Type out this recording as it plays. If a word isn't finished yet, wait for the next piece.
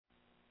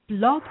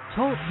Blog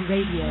Talk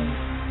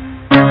Radio.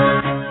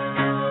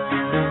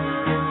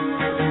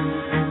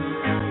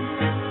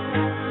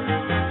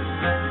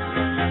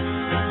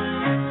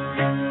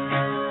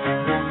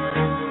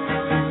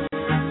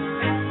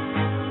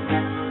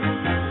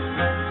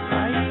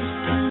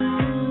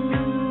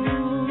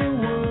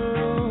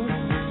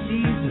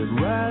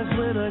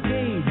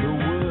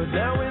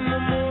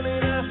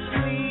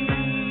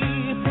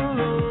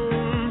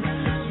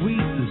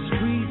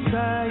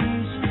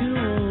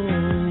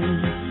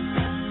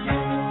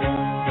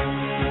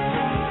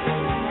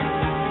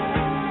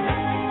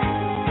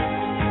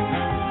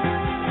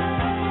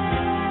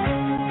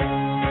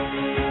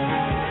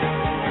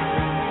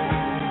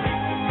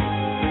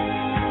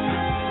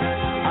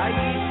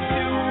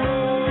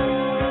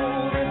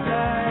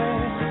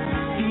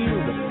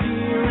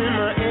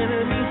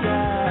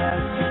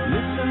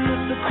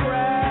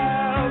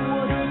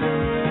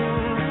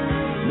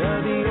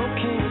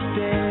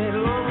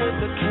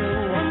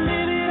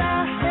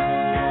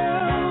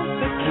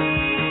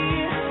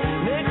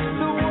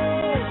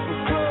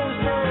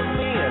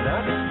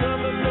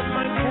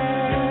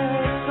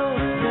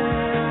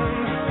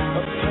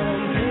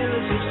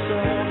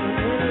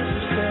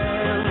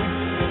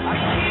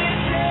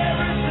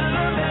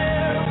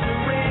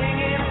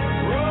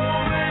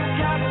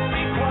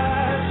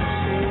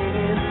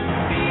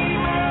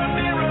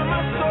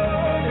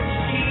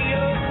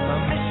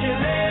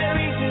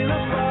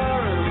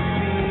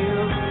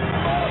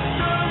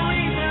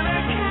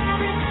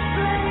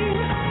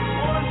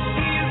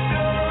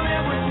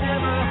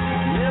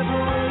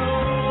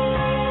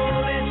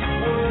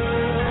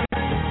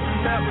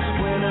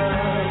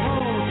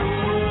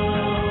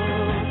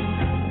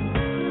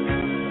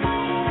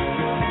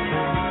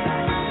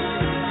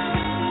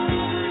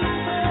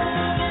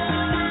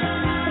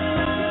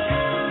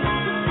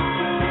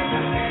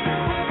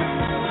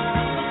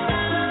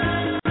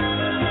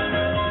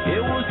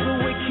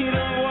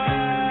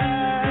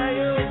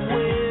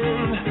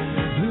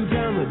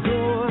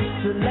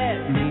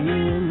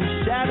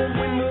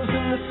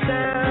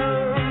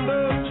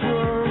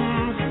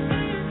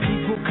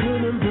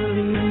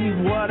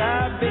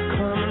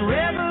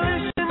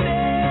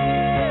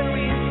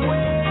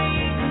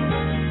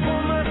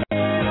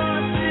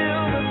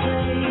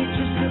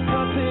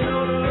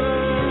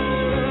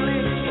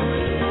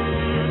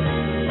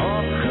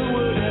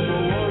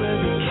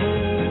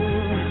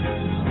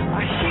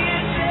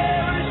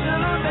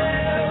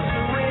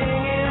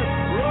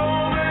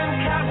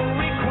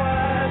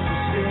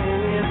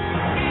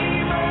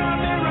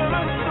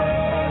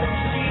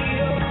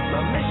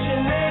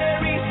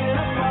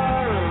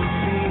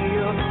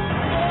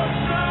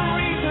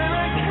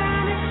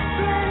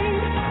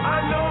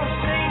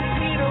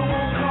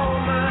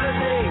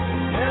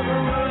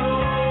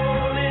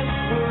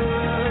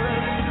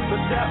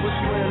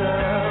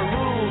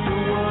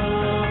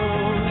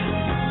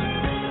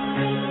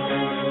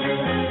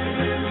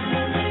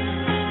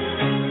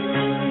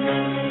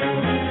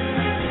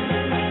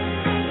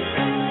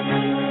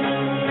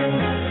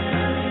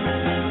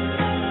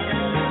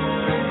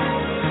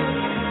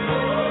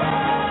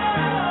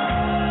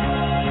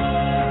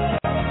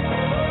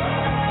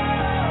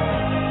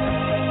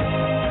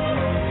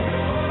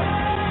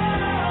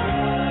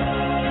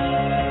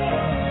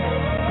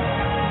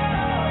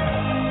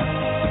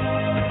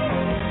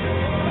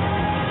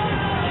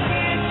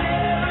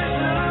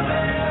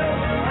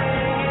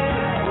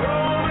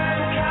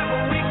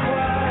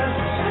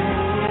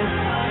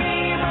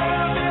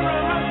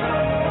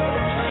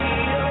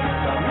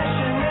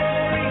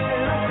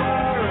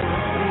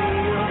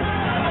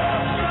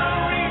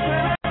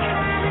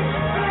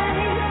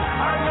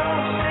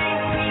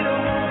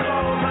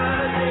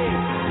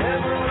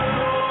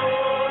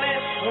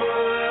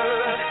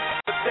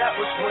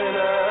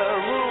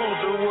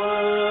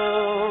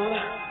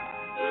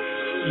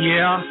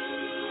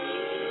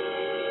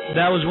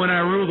 That was When I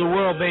Rule the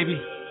World,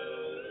 baby.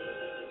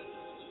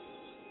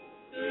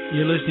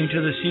 You're listening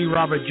to the C.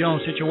 Robert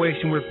Jones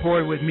Situation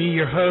Report with me,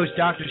 your host,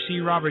 Dr. C.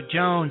 Robert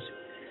Jones.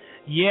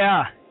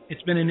 Yeah,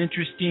 it's been an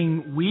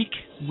interesting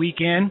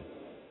weekend.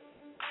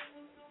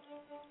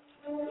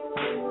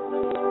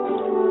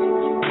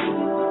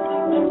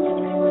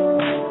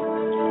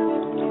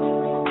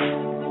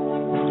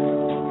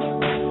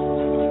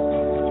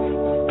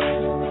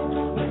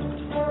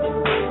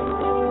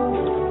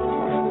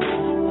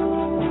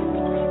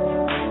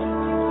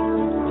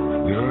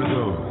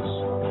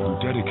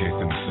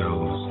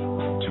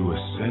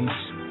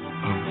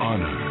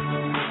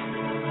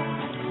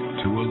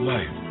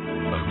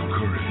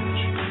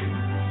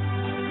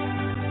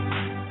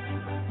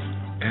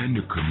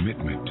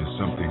 Commitment to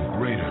something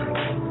greater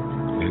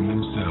than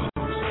themselves.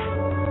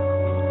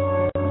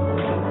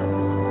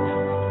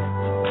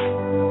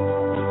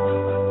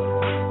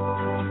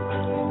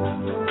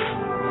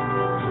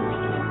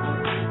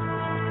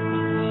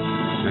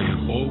 They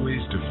have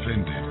always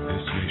defended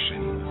this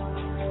nation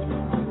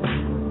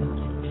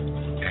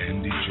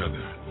and each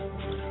other.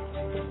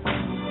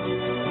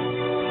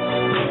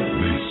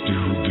 They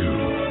still do.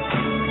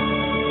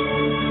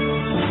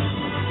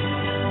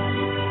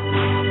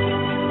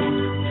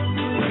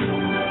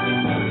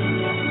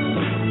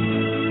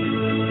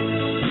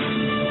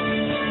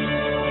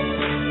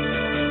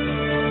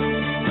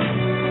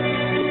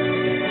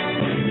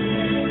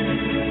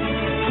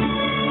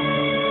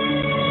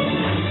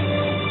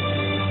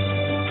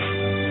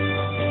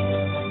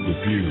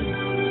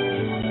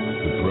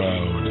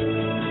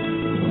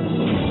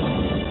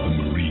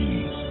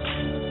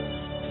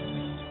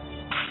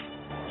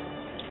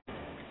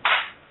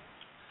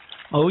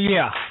 Oh,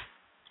 yeah.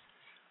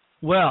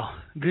 Well,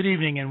 good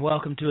evening and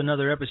welcome to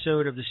another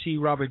episode of the C.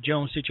 Robert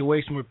Jones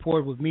Situation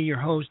Report with me, your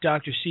host,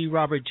 Dr. C.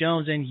 Robert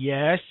Jones. And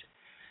yes,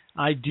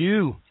 I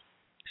do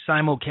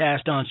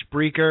simulcast on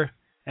Spreaker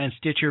and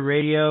Stitcher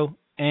Radio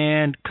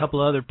and a couple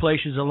other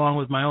places along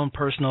with my own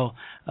personal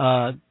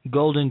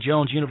Golden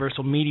Jones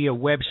Universal Media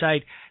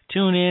website.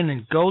 Tune in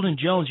at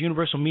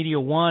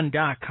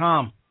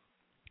goldenjonesuniversalmedia1.com.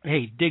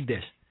 Hey, dig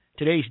this.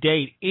 Today's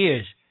date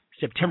is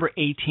September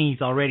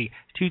 18th already,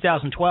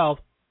 2012,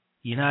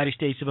 United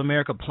States of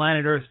America,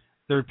 planet Earth,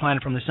 third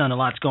planet from the sun. A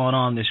lot's going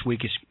on this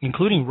week,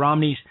 including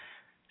Romney's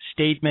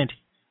statement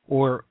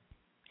or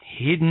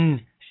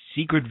hidden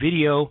secret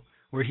video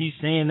where he's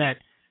saying that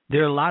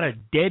there are a lot of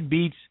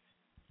deadbeats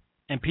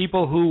and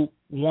people who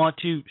want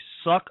to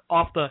suck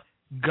off the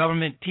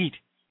government teat.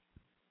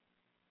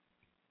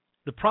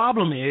 The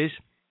problem is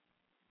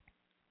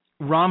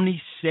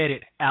Romney said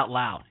it out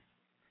loud.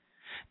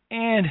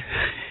 And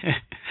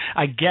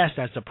I guess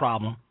that's the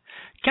problem.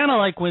 Kind of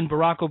like when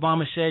Barack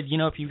Obama said, you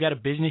know, if you've got a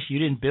business, you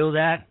didn't build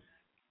that.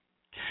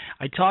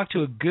 I talked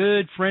to a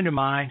good friend of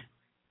mine.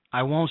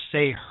 I won't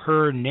say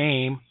her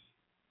name,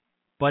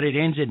 but it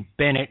ends in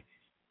Benning,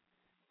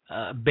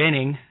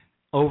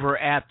 over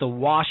at the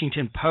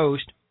Washington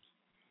Post.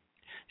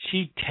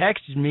 She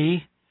texted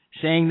me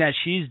saying that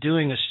she's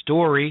doing a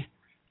story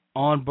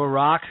on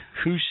Barack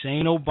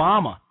Hussein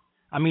Obama.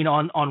 I mean,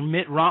 on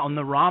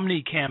the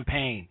Romney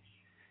campaign.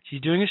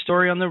 She's doing a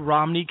story on the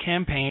Romney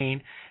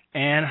campaign,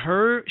 and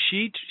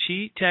she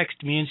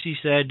texted me and she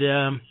said,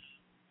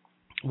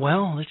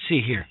 well, let's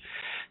see here.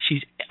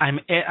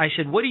 I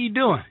said, what are you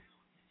doing?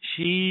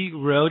 She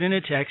wrote in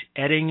a text,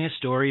 editing a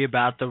story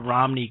about the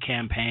Romney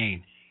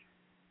campaign.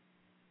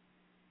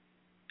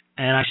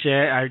 And I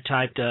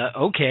typed,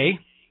 okay.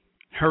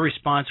 Her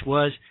response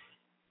was,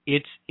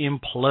 it's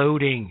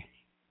imploding.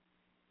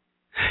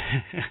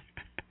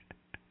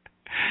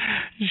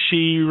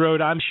 She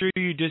wrote, I'm sure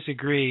you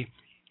disagree.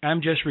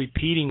 I'm just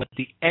repeating what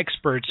the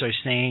experts are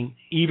saying,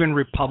 even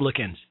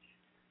Republicans.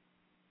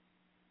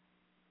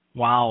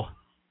 Wow.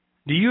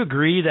 Do you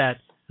agree that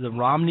the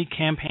Romney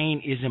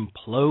campaign is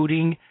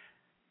imploding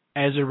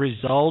as a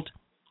result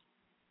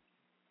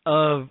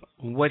of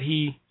what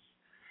he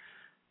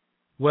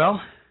was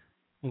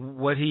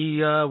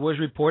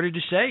reported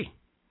to say,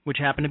 which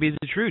happened to be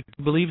the truth?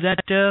 I believe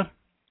that the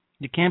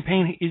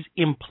campaign is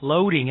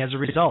imploding as a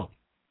result.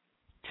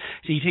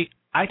 So you see,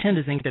 I tend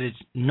to think that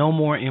it's no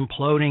more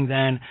imploding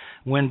than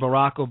when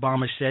Barack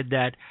Obama said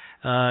that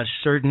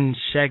certain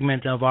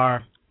segment of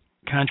our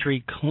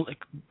country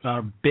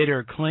are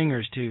bitter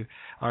clingers to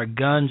our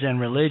guns and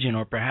religion,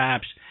 or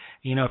perhaps,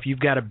 you know, if you've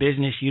got a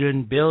business, you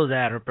didn't build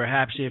that, or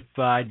perhaps if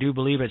I do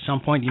believe at some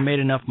point you made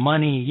enough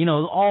money, you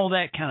know, all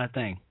that kind of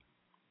thing.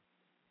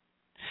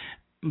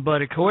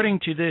 But according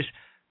to this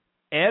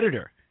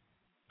editor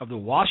of the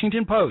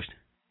Washington Post,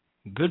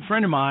 a good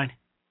friend of mine,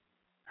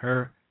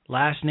 her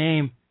last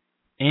name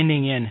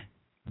ending in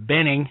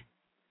Benning,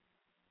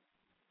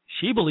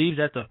 she believes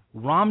that the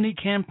Romney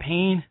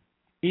campaign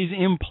is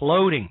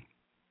imploding.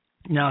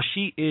 Now,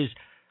 she is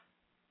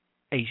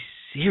a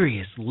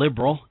serious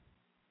liberal,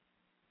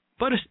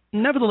 but is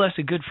nevertheless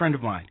a good friend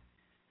of mine.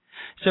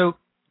 So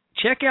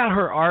check out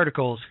her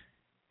articles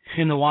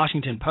in the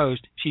Washington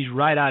Post. She's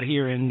right out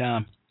here in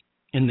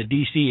the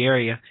D.C.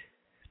 area.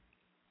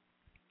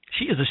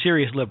 She is a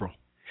serious liberal.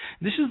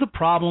 This is the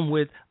problem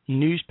with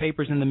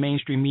newspapers and the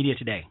mainstream media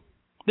today.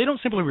 They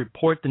don't simply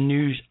report the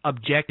news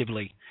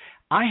objectively.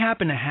 I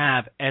happen to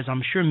have, as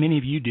I'm sure many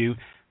of you do,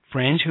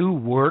 friends who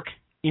work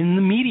in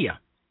the media,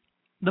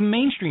 the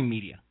mainstream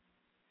media.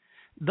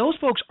 Those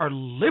folks are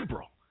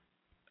liberal.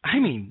 I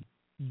mean,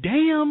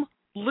 damn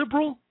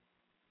liberal.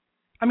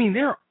 I mean,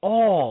 they're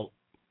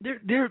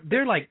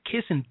like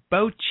kissing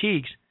both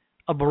cheeks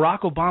of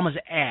Barack Obama's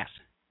ass.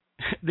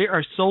 They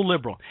are so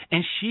liberal.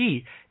 And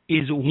she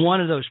is one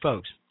of those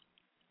folks.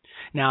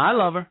 Now, I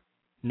love her,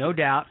 no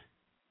doubt.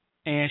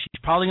 And she's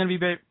probably going to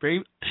be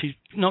she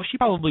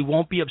probably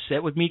won't be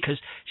upset with me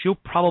because she'll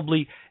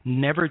probably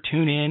never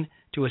tune in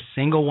to a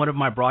single one of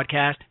my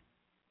broadcasts.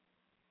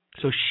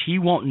 So she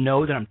won't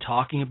know that I'm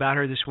talking about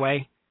her this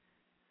way.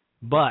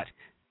 But,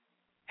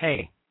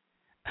 hey,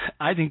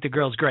 I think the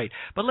girl's great.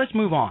 But let's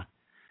move on.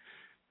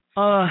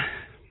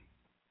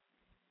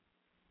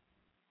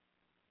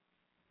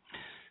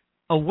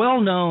 A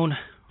well-known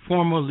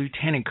former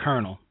lieutenant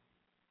colonel,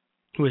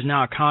 who is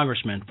now a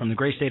congressman from the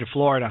great state of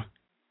Florida,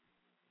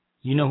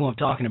 you know who I'm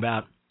talking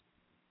about,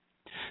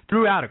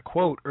 threw out a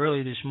quote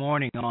earlier this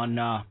morning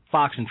on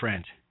Fox and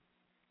Friends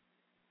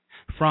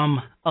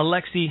from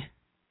Alexei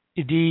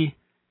D.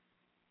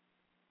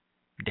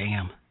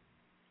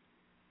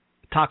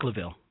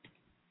 Tocqueville.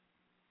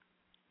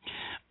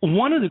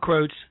 One of the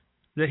quotes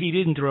that he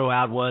didn't throw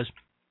out was,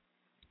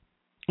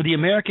 "The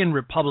American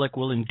Republic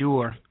will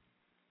endure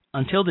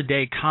until the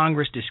day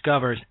Congress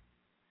discovers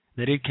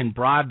that it can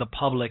bribe the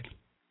public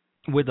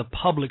with the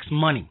public's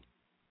money."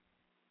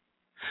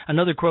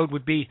 Another quote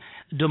would be,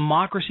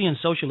 "Democracy and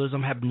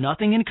socialism have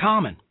nothing in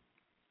common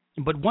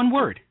but one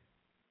word: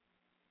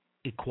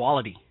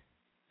 equality."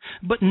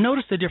 But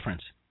notice the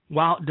difference.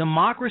 While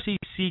democracy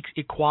seeks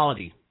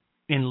equality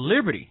in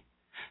liberty,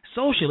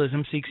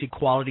 socialism seeks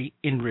equality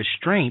in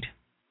restraint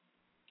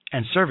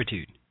and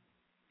servitude.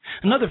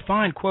 Another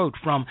fine quote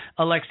from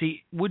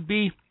Alexei would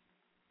be,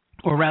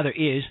 or rather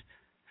is,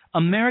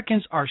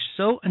 Americans are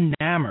so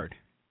enamored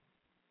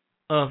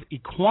of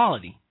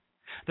equality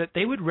that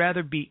they would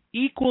rather be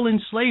equal in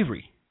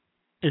slavery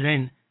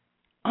than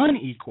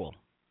unequal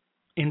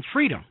in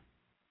freedom.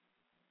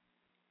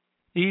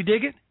 Do you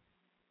dig it?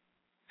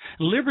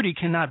 Liberty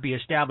cannot be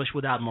established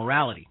without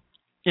morality,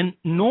 and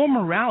nor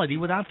morality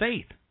without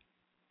faith.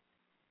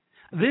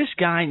 This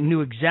guy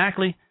knew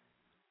exactly,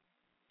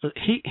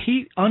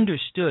 he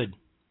understood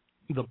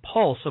the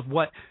pulse of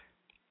what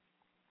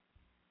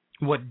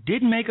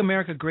did make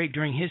America great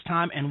during his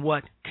time and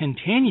what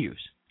continues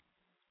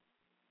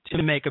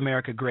to make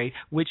America great,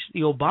 which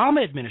the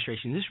Obama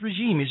administration, this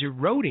regime, is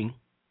eroding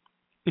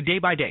day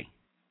by day.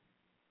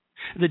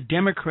 The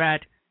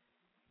Democratic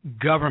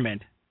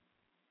government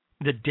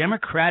is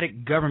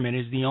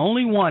the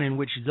only one in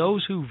which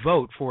those who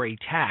vote for a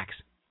tax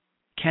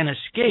can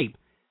escape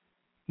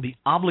the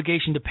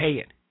obligation to pay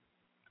it.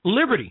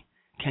 Liberty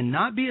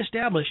cannot be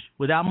established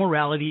without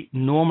morality,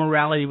 nor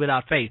morality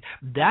without faith.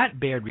 That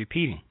bared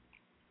repeating.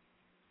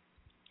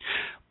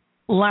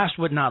 Last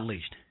but not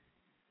least,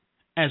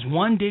 as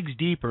one digs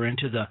deeper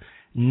into the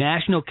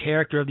national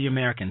character of the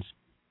Americans,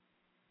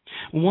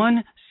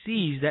 one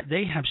sees that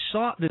they have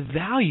sought the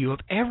value of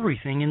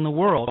everything in the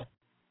world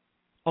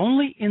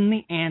only in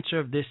the answer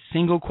of this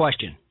single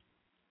question: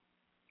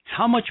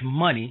 how much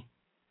money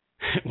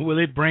will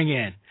it bring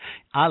in?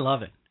 I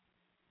love it.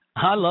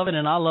 I love it,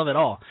 and I love it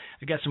all.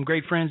 I got some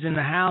great friends in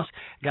the house.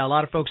 Got a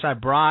lot of folks I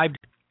bribed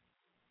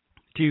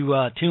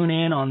to tune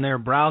in on their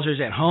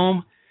browsers at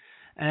home.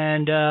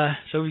 And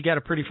so we've got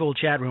a pretty full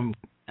chat room.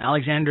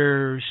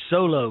 Alexander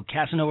Solo,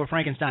 Casanova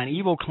Frankenstein,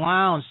 Evil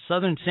Clowns,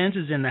 Southern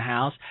Senses in the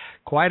house.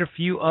 Quite a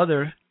few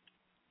other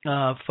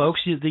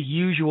folks, the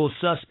usual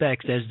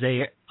suspects as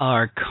they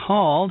are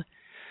called.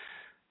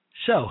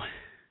 So,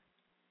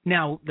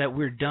 now that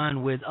we're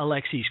done with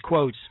Alexei's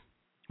quotes,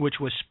 which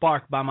was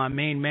sparked by my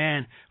main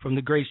man from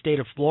the great state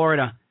of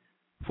Florida,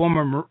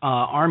 former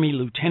Army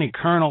Lieutenant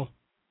Colonel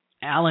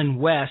Alan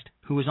West,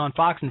 who was on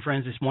Fox and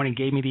Friends this morning,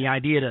 gave me the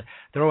idea to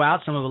throw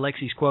out some of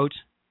Alexei's quotes.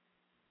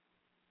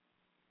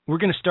 We're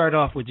going to start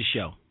off with the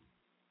show.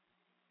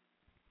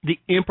 The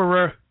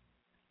Emperor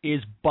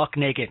is buck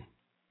naked.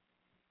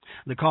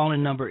 The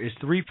call-in number is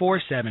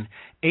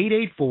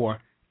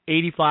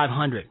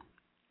 347-884-8500.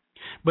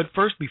 But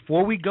first,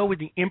 before we go with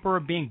the Emperor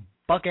being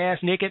buck-ass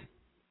naked,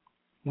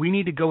 we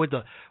need to go with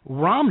the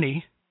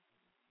Romney.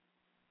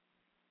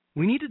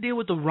 We need to deal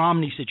with the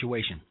Romney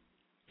situation.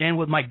 And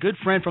with my good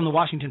friend from the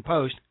Washington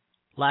Post,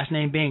 last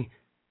name being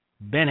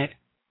Bennett,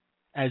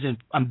 as in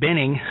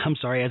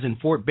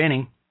Fort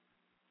Benning,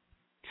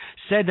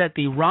 said that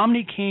the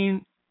Romney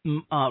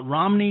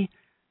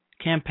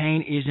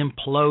campaign is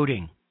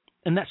imploding.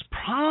 And that's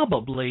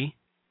probably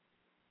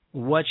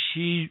what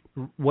she's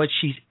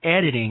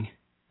editing,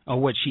 or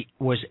what she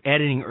was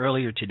editing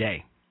earlier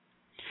today.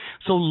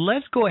 So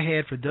let's go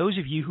ahead, for those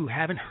of you who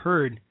haven't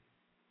heard,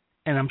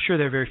 and I'm sure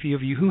there are very few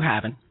of you who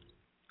haven't,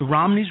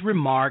 Romney's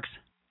remarks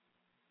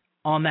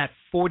on that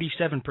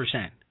 47%,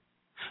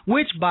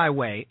 which, by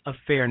way of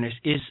fairness,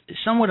 is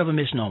somewhat of a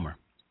misnomer.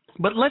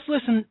 But let's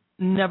listen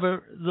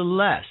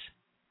nevertheless,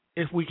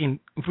 if we can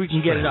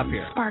get it up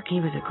here. Sparky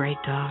was a great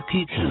dog.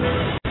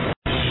 Pizza.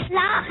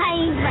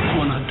 Live.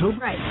 1 October.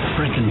 Right.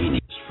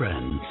 Frankenstein's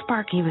friend.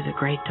 Sparky was a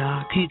great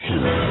dog. Pizza.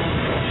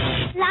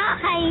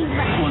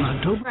 Live. 1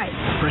 October.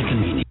 Right.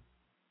 Frankenstein.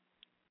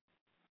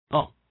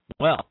 Oh,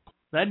 well,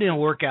 that didn't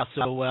work out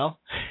so well.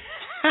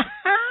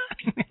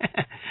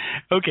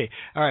 Okay,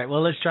 all right,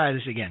 well, let's try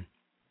this again.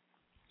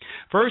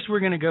 First, we're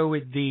going to go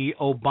with the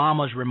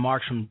Obama's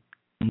remarks from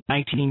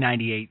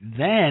 1998.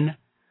 Then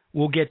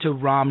we'll get to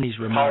Romney's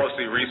remarks.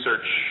 Policy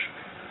research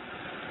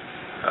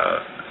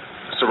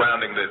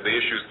surrounding the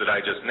issues that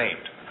I just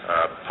named,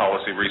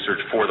 policy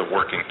research for the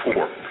working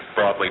poor,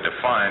 broadly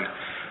defined.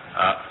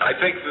 I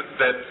think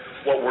that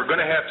what we're going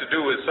to have to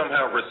do is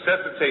somehow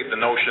resuscitate the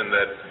notion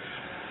that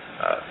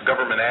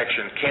government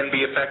action can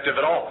be effective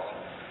at all.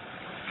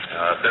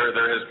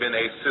 There has been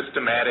a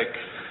systematic,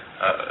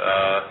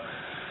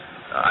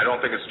 I don't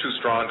think it's too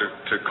strong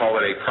to call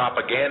it a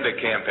propaganda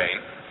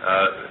campaign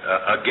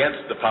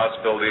against the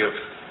possibility of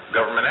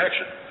government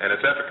action and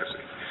its efficacy.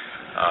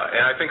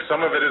 And I think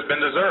some of it has been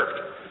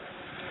deserved.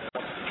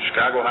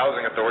 Chicago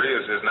Housing Authority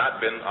has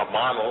not been a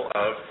model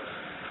of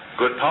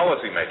good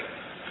policy making,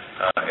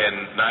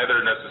 and neither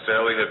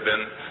necessarily have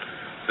been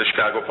the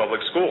Chicago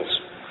Public Schools.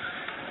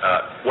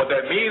 What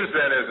that means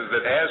then is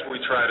that as we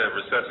try to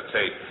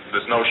resuscitate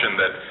this notion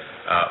that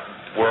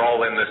we're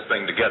all in this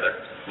thing together,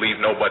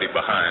 leave nobody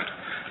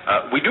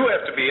behind, we do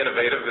have to be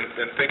innovative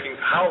in thinking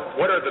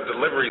what are the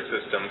delivery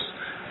systems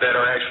that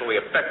are actually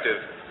effective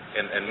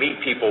and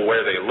meet people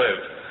where they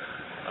live.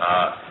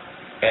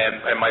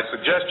 And my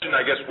suggestion,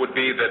 I guess, would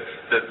be that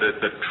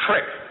the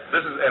trick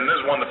this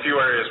is one of the few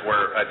areas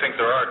where I think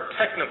there are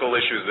technical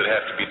issues that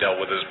have to be dealt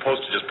with as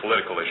opposed to just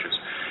political issues.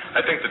 I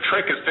think the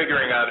trick is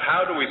figuring out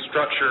how do we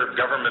structure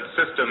government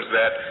systems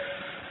that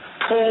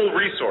pool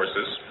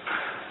resources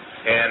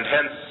and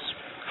hence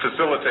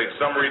facilitate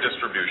some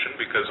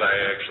redistribution, because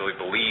I actually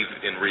believe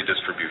in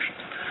redistribution,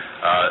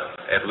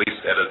 at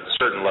least at a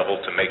certain level,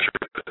 to make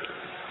sure that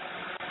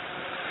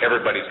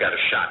everybody's got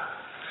a shot.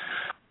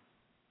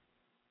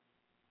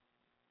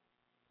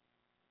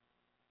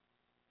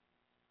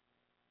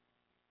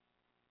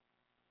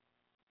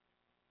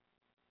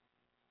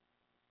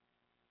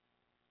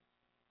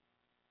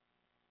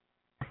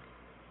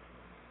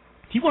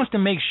 He wants to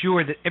make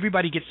sure that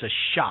everybody gets a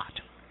shot.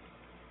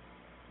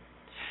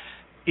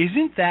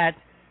 Isn't that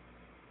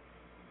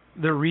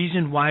the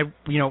reason why,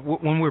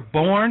 when we're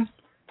born,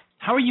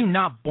 how are you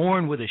not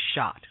born with a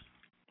shot?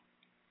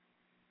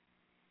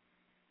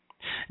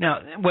 Now,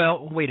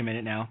 well, wait a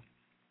minute now.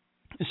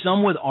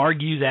 Some would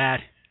argue that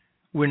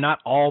we're not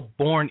all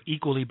born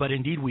equally, but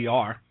indeed we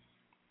are.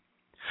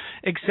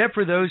 Except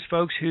for those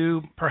folks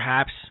who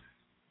perhaps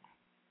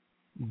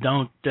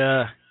don't,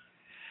 the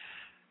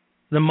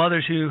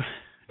mothers who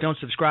don't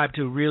subscribe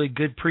to really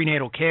good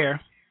prenatal care.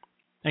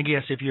 I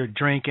guess if you're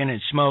drinking and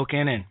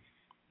smoking and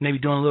maybe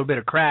doing a little bit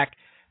of crack,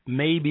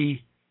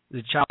 maybe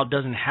the child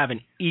doesn't have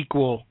an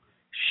equal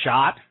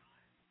shot.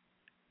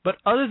 But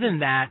other than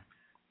that,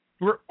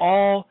 we're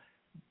all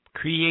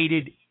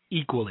created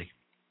equally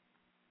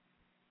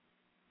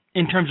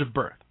in terms of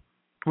birth.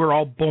 We're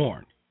all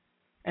born.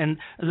 And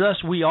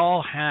thus we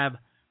all have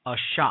a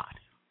shot.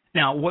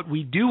 Now, what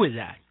we do with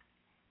that,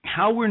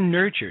 how we're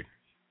nurtured.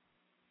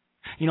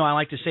 I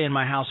like to say in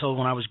my household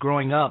when I was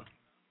growing up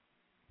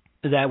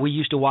that we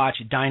used to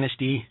watch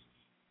Dynasty,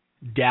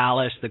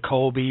 Dallas, the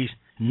Colbys,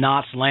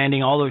 Knots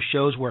Landing, all those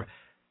shows where,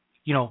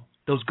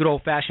 those good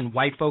old-fashioned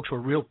white folks were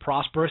real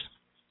prosperous,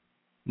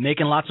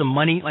 making lots of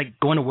money, like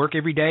going to work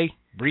every day,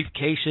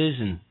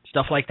 briefcases and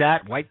stuff like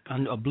that,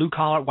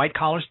 blue-collar,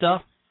 white-collar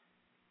stuff.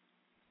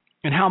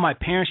 And how my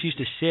parents used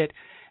to sit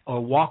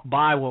or walk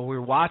by while we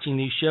were watching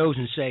these shows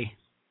and say,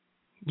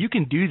 you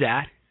can do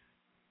that.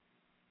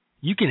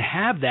 You can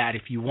have that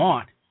if you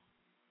want.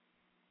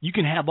 You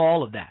can have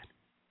all of that.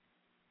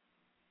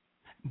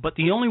 But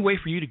the only way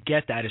for you to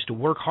get that is to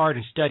work hard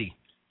and study.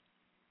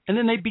 And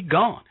then they'd be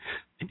gone.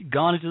 They'd be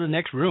gone into the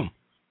next room.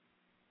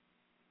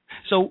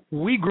 So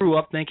we grew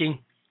up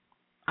thinking,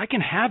 I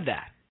can have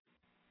that.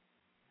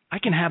 I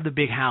can have the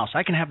big house.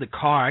 I can have the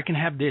car. I can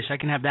have this. I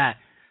can have that.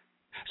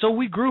 So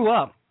we grew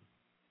up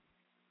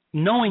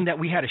knowing that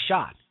we had a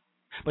shot.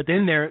 But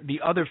then there are the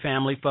other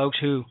family folks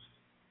who,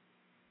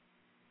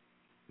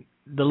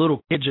 the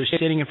little kids are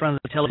sitting in front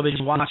of the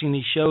television watching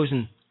these shows,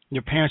 and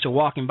their parents are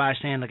walking by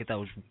saying, look at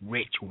those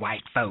rich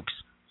white folks.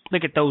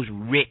 Look at those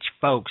rich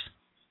folks.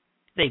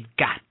 They've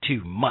got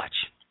too much.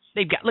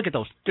 Look at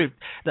those.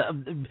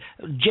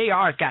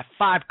 JR's got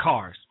 5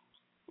 cars.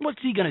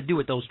 What's he going to do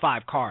with those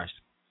 5 cars?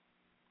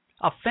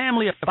 A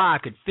family of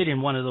 5 could fit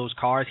in one of those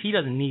cars. He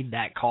doesn't need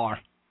that car.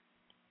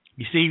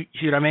 You see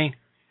what I mean?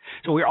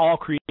 So we're all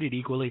created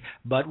equally,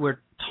 but we're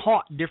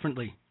taught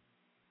differently.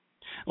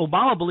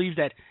 Obama believes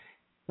that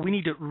we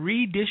need to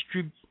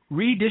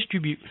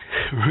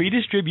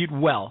redistribute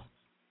wealth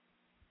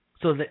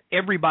so that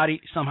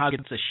everybody somehow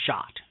gets a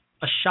shot.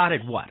 A shot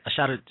at what? A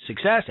shot at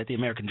success, at the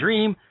American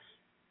dream?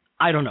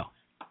 I don't know.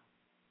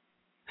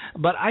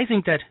 But I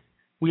think that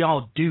we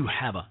all do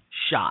have a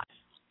shot.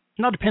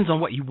 Now, it depends on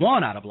what you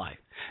want out of life.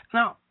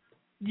 Now,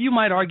 you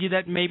might argue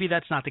that maybe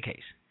that's not the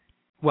case.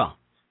 Well,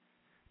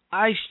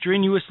 I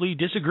strenuously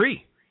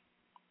disagree.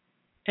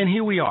 And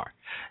here we are.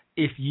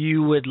 If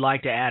you would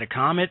like to add a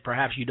comment,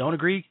 perhaps you don't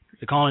agree,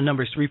 the call-in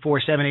number is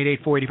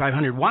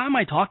 347-884-8500. Why am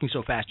I talking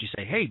so fast? You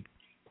say, hey,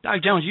 Dr.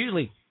 Jones,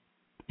 usually,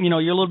 you're a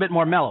little bit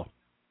more mellow.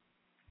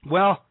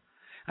 Well,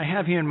 I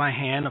have here in my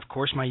hand, of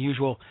course, my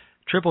usual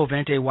triple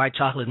venti white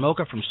chocolate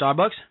mocha from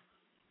Starbucks.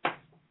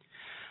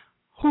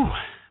 Whew,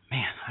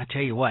 man, I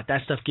tell you what,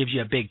 that stuff gives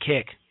you a big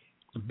kick.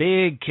 A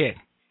big kick.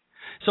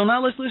 So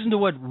now let's listen to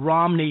what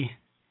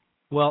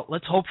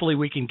hopefully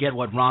we can get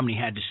what Romney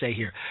had to say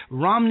here.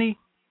 Romney,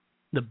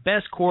 the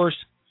best course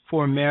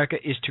for America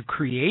is to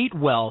create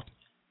wealth,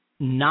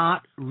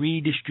 not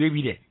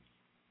redistribute it.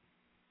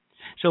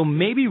 So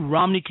maybe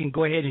Romney can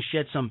go ahead and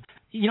shed some,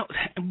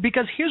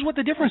 because here's what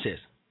the difference is.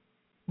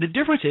 The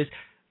difference is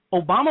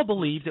Obama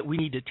believes that we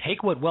need to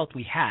take what wealth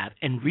we have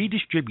and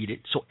redistribute it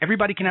so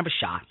everybody can have a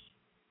shot.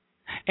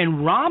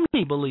 And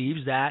Romney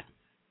believes that,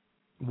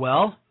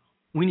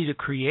 we need to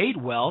create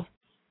wealth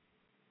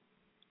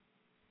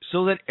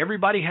so that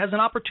everybody has an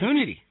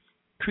opportunity.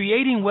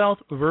 Creating wealth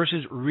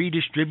versus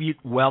redistribute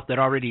wealth that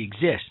already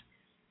exists.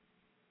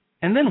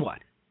 And then what?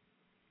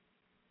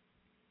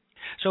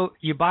 So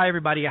you buy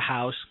everybody a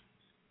house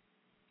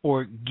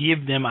or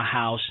give them a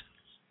house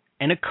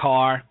and a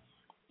car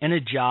and a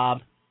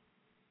job.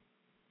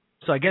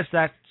 So I guess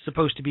that's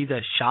supposed to be the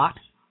shot?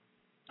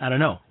 I don't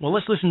know. Well,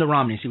 let's listen to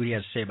Romney and see what he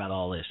has to say about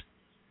all this.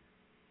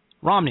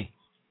 Romney.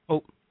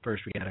 Oh,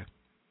 first we got a,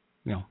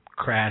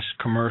 crass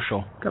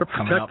commercial. Got to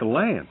protect the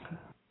land.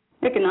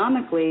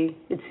 Economically,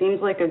 it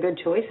seems like a good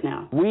choice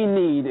now. We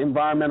need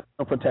environmental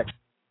protection.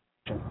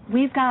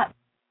 We've got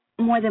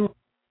more than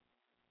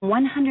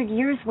 100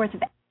 years worth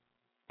of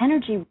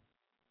energy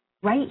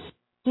right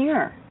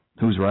here.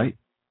 Who's right?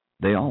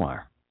 They all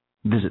are.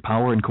 Visit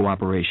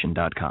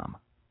powerandcooperation.com.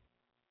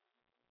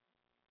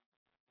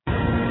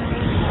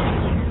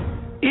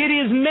 It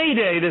is May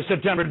Day, this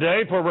September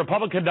day, for a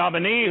Republican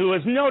nominee who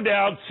has no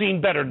doubt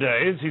seen better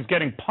days. He's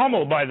getting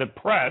pummeled by the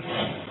press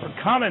for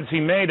comments he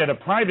made at a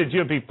private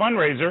GOP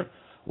fundraiser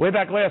way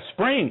back last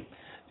spring.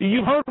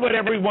 You've heard what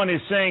everyone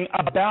is saying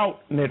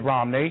about Mitt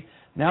Romney.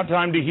 Now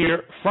time to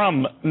hear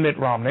from Mitt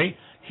Romney.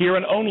 Here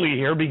and only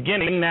here,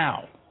 beginning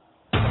now.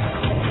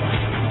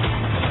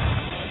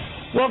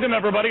 Welcome,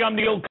 everybody. I'm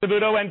Neil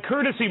Cavuto, and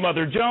courtesy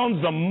Mother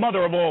Jones, the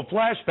mother of all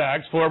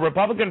flashbacks, for a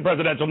Republican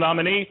presidential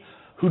nominee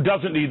who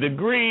doesn't need the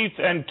grief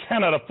and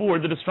cannot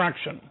afford the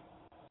distraction.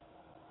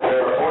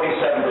 There are 47%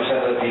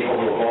 of the people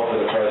who will vote for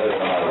the president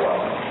no matter what.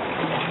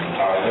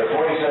 There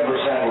are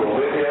 47% who are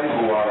with him,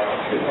 who are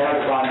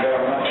dependent upon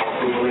government,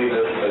 who believe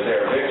that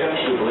they're victims,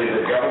 who believe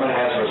that government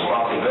has a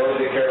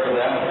responsibility to care for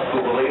them, who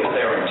believe that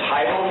they're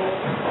entitled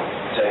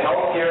to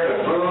health care, to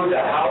food, to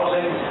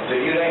housing, to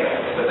you name it.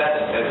 That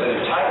that's an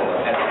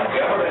entitlement, and the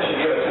government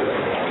should give it to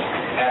them.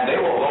 And they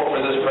will vote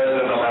for this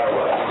president no matter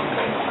what.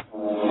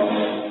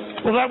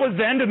 Well, that was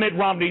then to Mitt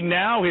Romney.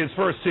 Now his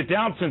first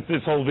sit-down since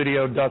this whole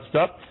video dust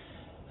up.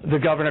 The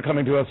governor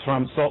coming to us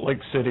from Salt Lake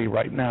City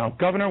right now.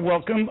 Governor,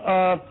 welcome.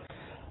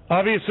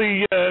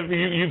 Obviously,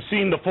 you've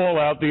seen the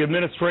fallout. The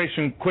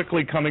administration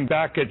quickly coming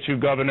back at you,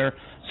 Governor,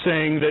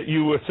 saying that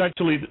you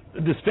essentially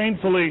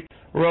disdainfully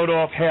wrote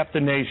off half the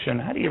nation.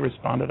 How do you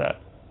respond to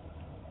that?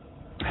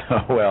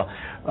 Well,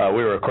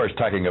 we were, of course,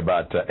 talking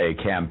about a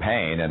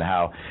campaign and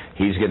how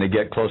he's going to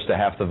get close to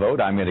half the vote.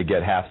 I'm going to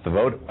get half the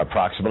vote,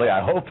 approximately.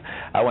 I hope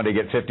I want to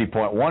get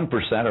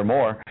 50.1% or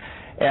more.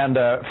 And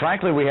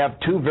frankly, we have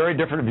two very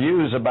different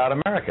views about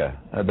America.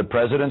 The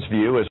president's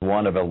view is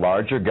one of a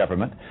larger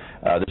government.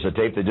 There's a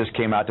tape that just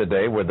came out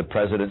today where the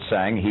president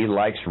saying he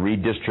likes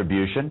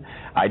redistribution.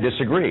 I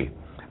disagree.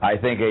 I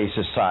think a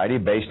society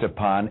based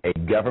upon a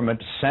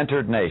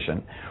government-centered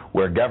nation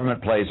where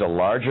government plays a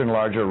larger and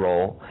larger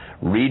role,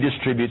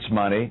 redistributes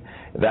money,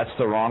 that's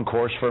the wrong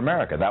course for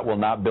America. That will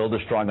not build a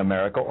strong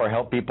America or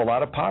help people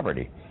out of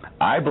poverty.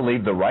 I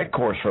believe the right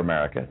course for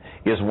America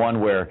is one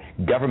where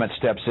government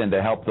steps in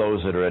to help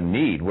those that are in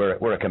need.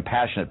 We're a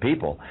compassionate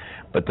people.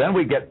 But then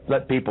we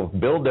let people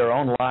build their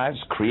own lives,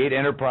 create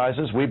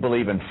enterprises. We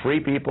believe in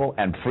free people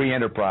and free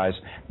enterprise,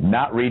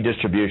 not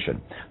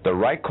redistribution. The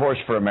right course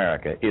for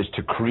America is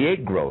to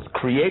create growth,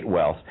 create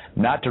wealth,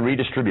 not to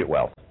redistribute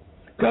wealth.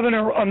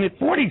 Governor,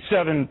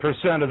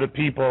 47% of the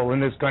people in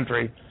this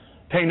country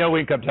pay no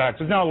income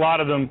taxes. Now, a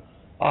lot of them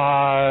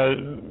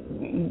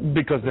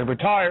because they're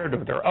retired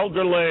or they're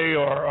elderly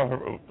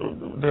or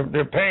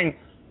they're paying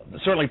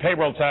certainly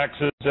payroll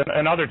taxes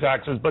and other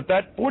taxes, but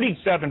that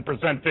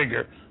 47%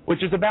 figure,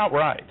 which is about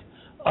right,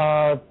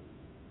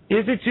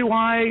 is it too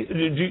high?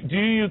 Do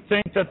you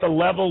think that the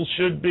level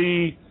should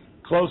be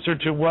closer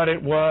to what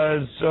it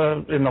was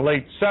in the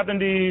late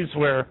 70s,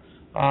 where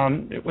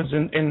it was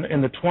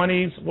in the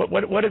 20s?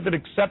 What is an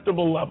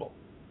acceptable level?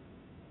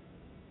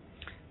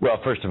 Well,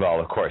 first of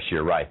all, of course,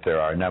 you're right. There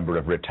are a number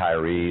of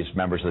retirees,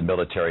 members of the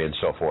military, and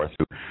so forth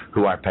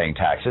who aren't paying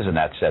taxes, and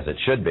that's as it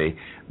should be.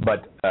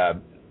 But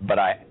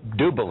I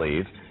do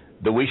believe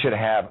that we should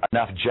have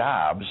enough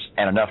jobs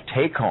and enough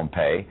take-home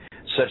pay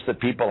such that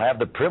people have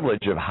the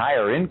privilege of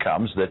higher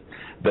incomes that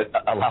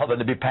allow them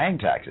to be paying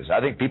taxes.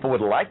 I think people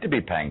would like to be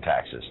paying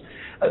taxes.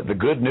 The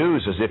good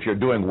news is if you're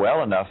doing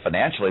well enough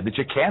financially that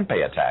you can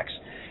pay a tax.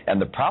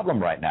 And the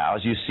problem right now,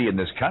 as you see in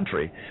this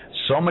country,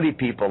 so many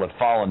people have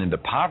fallen into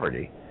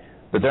poverty,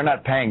 but they're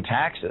not paying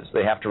taxes.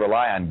 They have to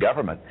rely on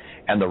government.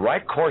 And the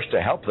right course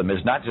to help them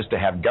is not just to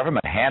have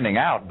government handing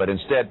out, but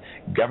instead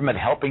government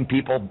helping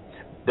people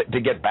to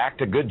get back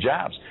to good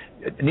jobs.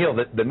 Neil,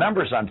 the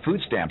numbers on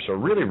food stamps are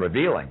really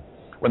revealing.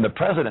 When the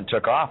president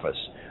took office,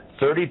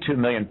 32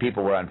 million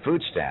people were on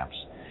food stamps.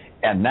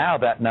 And now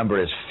that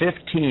number is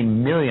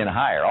 15 million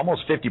higher,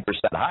 almost 50%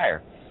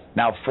 higher.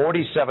 Now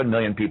 47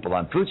 million people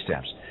on food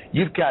stamps.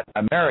 You've got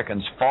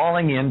Americans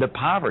falling into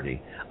poverty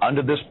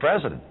under this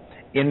president.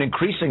 In an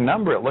increasing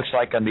number, it looks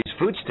like, on these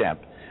food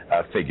stamp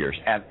figures.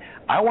 And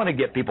I want to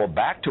get people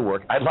back to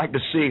work. I'd like to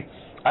see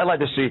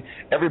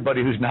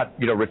everybody who's not,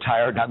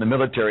 retired, not in the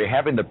military,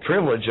 having the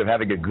privilege of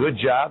having a good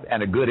job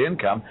and a good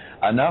income,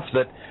 enough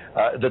that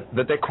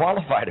they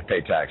qualify to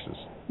pay taxes.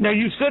 Now,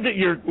 you said that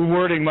your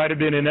wording might have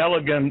been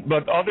inelegant,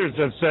 but others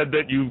have said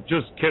that you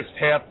just kissed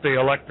half the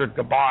electorate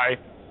goodbye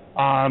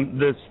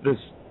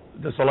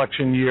this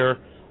election year,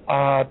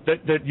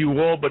 that you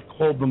all but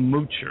called them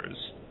moochers.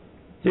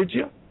 Did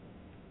you?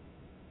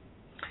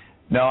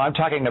 No, I'm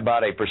talking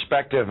about a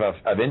perspective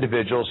of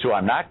individuals who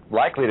I'm not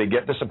likely to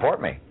get to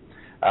support me.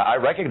 I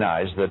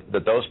recognize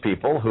that those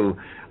people who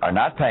are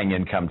not paying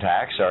income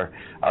tax are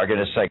going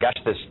to say, gosh,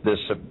 this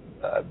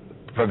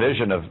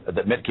provision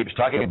that Mitt keeps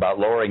talking about,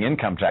 lowering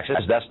income taxes,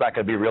 that's not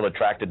going to be real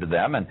attractive to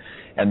them.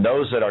 And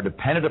those that are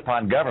dependent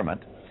upon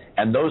government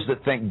And those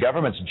that think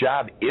government's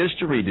job is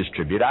to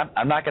redistribute,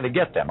 I'm not going to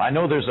get them. I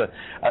know there's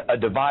a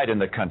divide in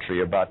the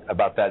country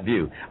about that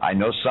view. I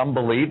know some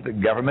believe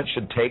that government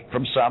should take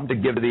from some to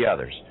give to the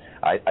others.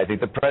 I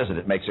think the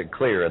president makes it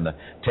clear in the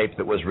tape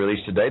that was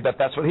released today that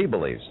that's what he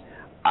believes.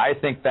 I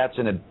think that's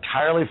an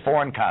entirely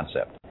foreign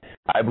concept.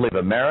 I believe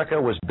America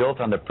was built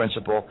on the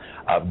principle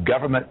of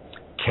government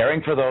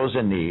caring for those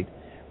in need,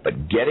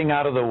 but getting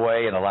out of the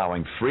way and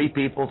allowing free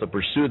people to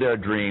pursue their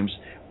dreams.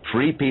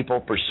 Free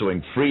people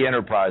pursuing free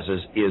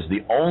enterprises is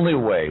the only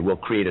way we'll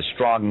create a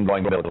strong and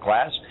growing middle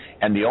class,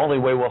 and the only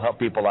way we'll help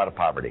people out of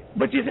poverty.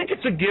 But do you think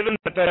it's a given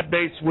that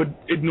base would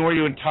ignore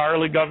you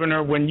entirely,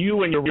 Governor, when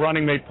you and your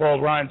running mate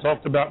Paul Ryan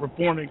talked about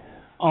reforming?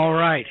 All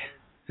right.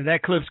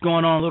 That clip's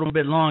going on a little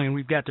bit long, and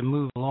we've got to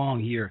move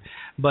along here.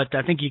 But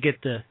I think you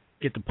get the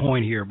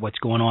point here of what's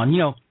going on. You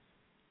know,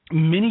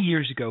 many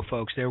years ago,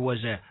 folks, there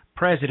was a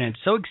president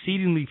so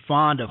exceedingly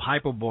fond of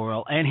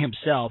hyperbole and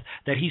himself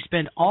that he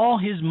spent all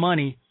his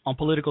money on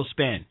political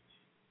spin.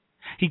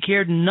 He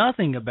cared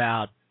nothing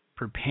about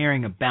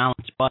preparing a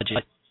balanced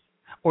budget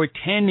or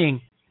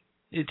tending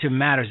to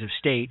matters of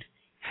state,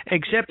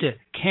 except to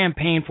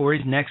campaign for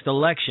his next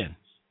election.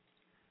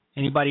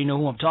 Anybody know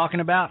who I'm talking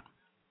about?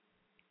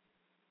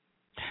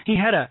 He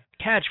had a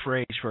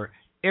catchphrase for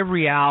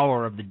every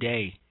hour of the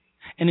day,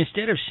 and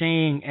instead of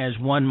saying, as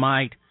one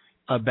might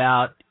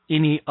about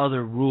any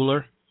other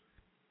ruler,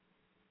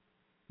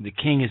 the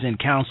king is in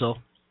council,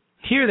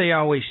 here they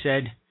always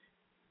said,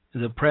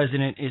 the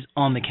president is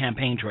on the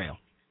campaign trail.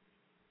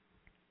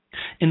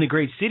 In the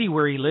great city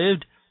where he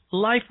lived,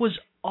 life was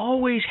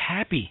always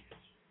happy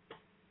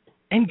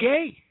and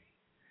gay.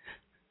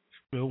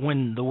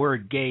 When the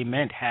word gay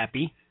meant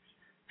happy,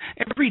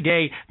 every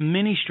day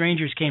many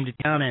strangers came to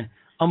town, and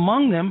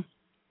among them,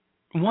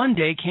 one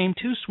day came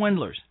two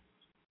swindlers.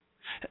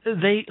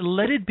 They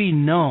let it be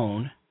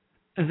known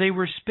they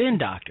were spin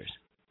doctors,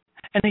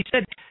 and they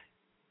said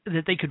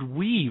that they could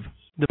weave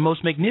the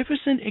most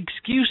magnificent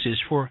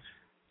excuses for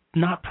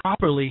not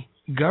properly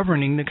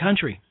governing the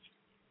country.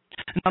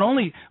 Not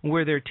only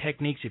were their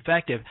techniques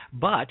effective,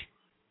 but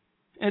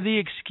the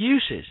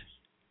excuses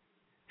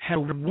had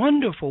a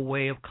wonderful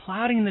way of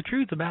clouding the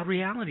truth about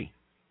reality.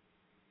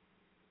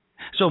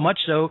 So much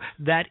so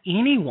that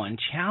anyone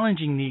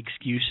challenging the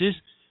excuses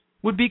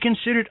would be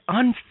considered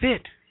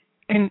unfit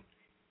and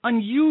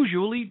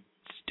unusually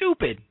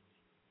stupid.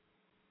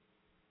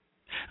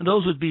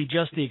 Those would be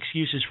just the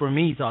excuses for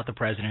me, thought the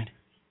president.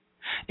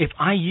 If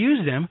I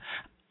used them,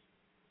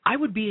 I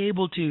would be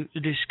able to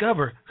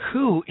discover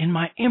who in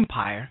my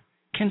empire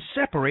can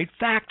separate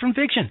fact from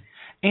fiction,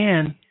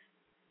 and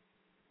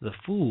the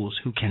fools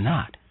who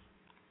cannot.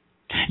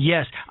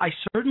 Yes, I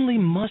certainly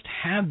must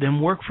have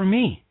them work for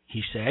me,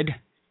 he said.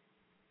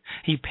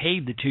 He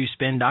paid the two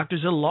spin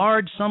doctors a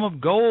large sum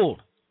of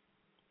gold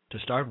to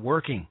start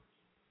working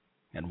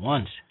at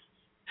once.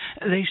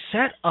 They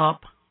set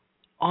up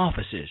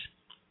offices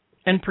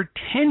and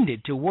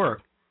pretended to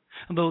work,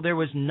 though there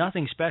was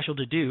nothing special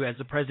to do, as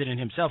the president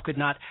himself could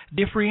not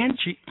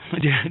differentiate.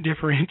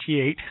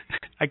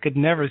 I could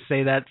never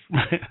say that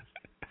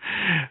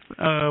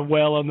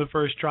well on the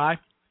first try,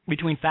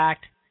 between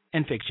fact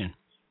and fiction.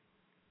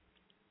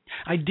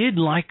 I did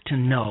like to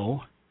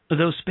know,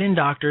 those spin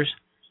doctors,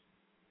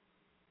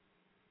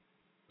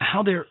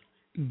 how they're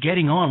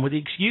getting on with the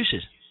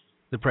excuses,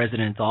 the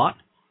president thought,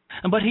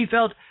 but he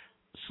felt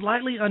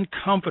slightly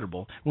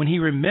uncomfortable when he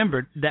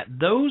remembered that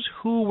those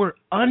who were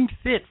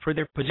unfit for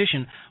their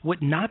position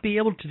would not be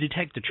able to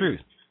detect the truth.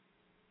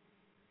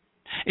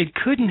 It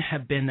couldn't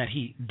have been that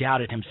he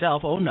doubted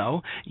himself, oh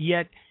no,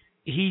 yet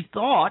he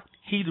thought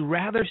he'd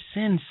rather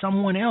send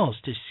someone else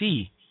to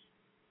see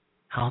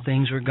how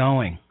things were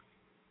going.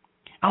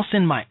 I'll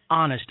send my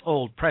honest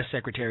old press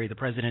secretary, the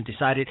president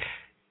decided.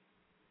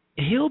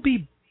 He'll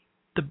be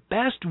the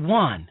best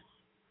one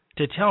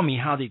to tell me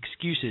how the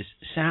excuses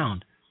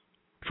sound,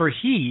 for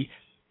he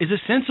is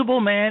a sensible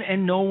man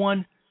and no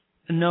one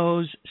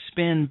knows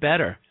spin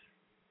better.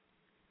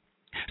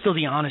 So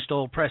the honest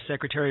old press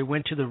secretary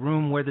went to the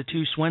room where the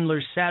two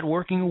swindlers sat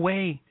working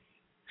away.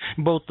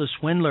 Both the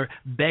swindler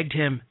begged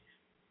him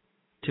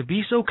to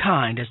be so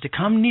kind as to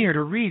come near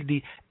to read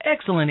the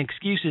excellent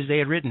excuses they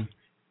had written,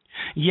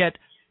 yet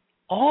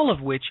all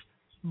of which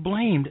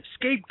blamed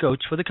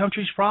scapegoats for the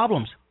country's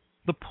problems.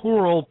 The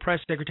poor old press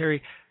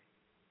secretary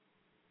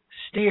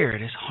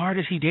stared as hard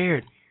as he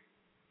dared,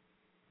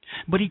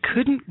 but he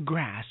couldn't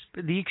grasp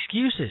the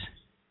excuses.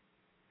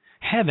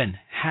 Heaven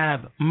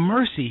have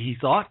mercy, he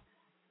thought.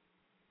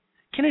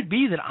 Can it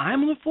be that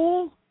I'm the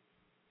fool?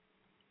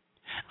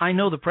 I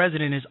know the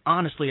president is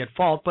honestly at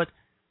fault, but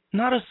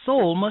not a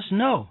soul must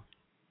know.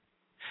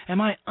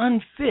 Am I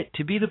unfit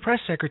to be the press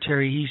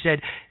secretary? He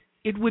said.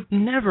 It would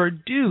never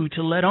do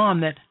to let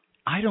on that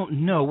I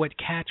don't know what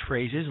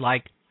catchphrases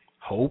like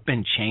hope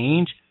and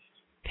change,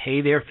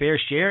 pay their fair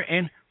share,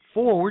 and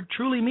forward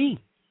truly mean.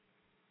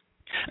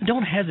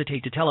 Don't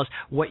hesitate to tell us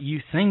what you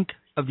think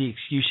of the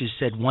excuses,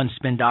 said one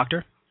spin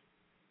doctor.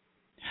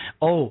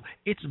 Oh,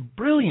 it's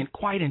brilliant,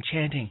 quite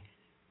enchanting.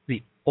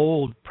 The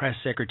old press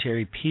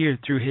secretary peered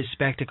through his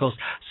spectacles.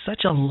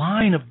 Such a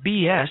line of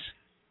BS.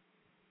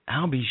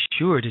 I'll be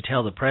sure to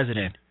tell the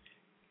president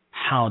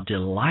how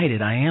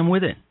delighted I am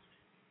with it.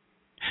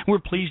 We're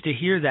pleased to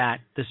hear that,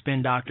 the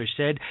spin doctor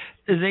said.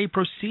 They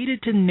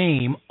proceeded to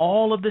name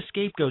all of the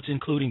scapegoats,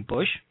 including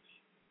Bush,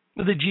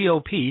 the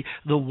GOP,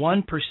 the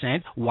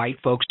 1%, white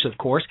folks, of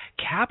course,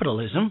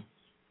 capitalism,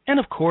 and,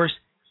 of course,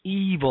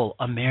 evil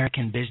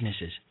American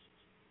businesses.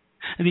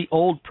 The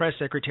old press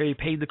secretary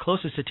paid the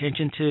closest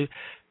attention to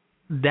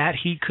that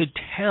he could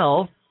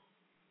tell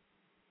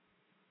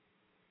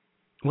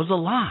was a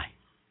lie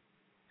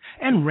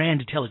and ran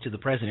to tell it to the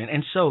president,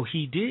 and so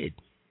he did.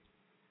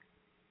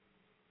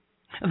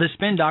 The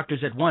spin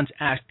doctors at once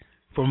asked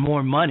for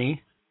more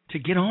money to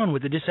get on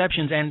with the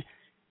deceptions, and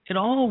it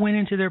all went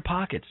into their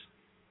pockets.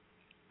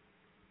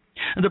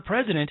 The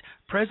president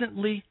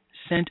presently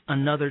sent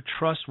another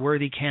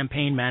trustworthy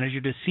campaign manager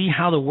to see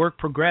how the work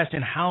progressed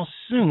and how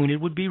soon it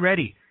would be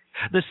ready.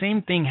 The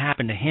same thing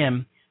happened to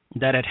him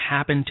that had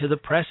happened to the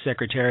press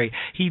secretary.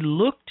 He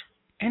looked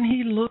and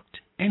he looked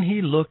and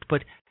he looked,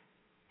 but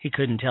he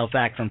couldn't tell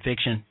fact from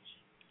fiction.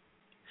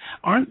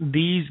 Aren't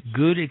these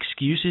good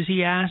excuses,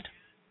 he asked?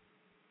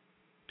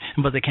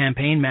 But the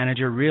campaign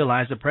manager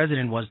realized the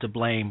president was to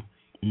blame,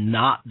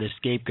 not the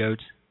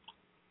scapegoats.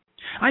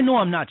 I know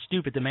I'm not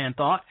stupid, the man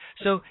thought,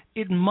 so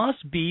it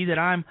must be that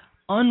I'm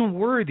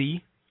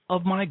unworthy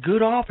of my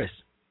good office.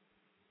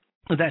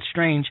 That's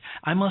strange.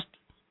 I mustn't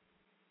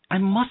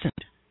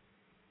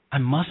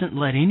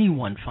let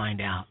anyone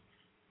find out.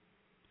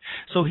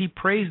 So he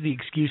praised the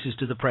excuses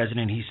to the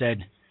president. He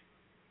said,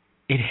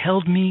 "It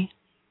held me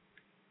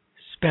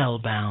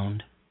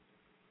spellbound."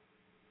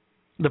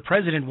 The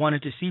president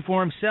wanted to see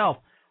for himself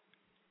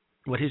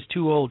what his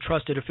two old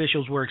trusted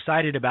officials were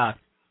excited about.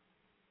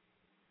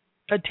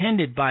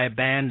 Attended by a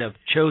band of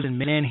chosen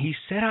men, he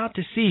set out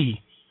to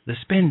see the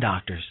spin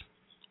doctors.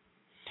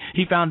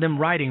 He found them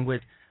writing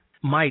with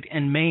might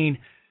and main.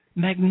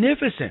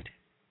 "Magnificent,"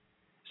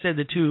 said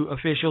the two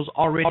officials,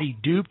 already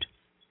duped.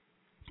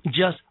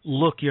 "Just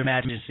look, Your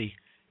Majesty.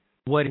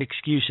 What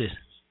excuses."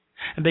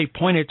 And they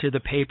pointed to the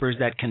papers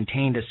that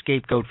contained a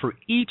scapegoat for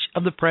each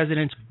of the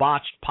president's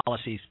botched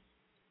policies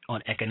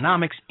on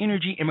economics,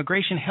 energy,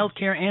 immigration,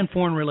 healthcare, and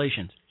foreign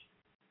relations.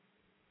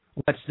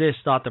 "What's this?"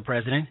 thought the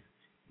president.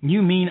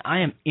 "You mean I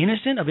am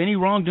innocent of any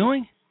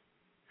wrongdoing?"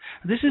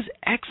 "This is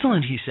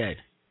excellent," he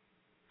said.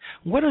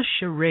 "What a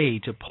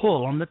charade to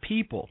pull on the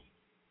people."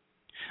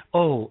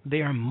 "Oh,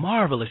 they are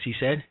marvelous," he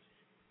said.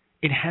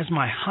 "It has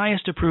my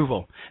highest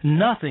approval.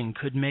 Nothing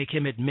could make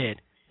him admit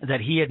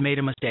that he had made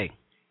a mistake.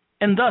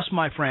 And thus,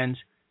 my friends,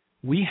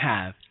 we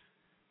have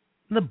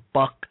the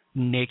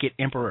buck-naked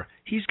emperor.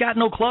 He's got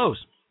no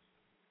clothes.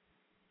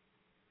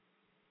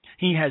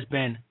 He has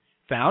been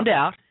found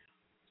out.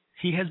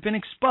 He has been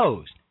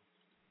exposed.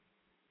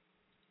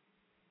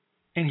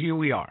 And here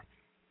we are."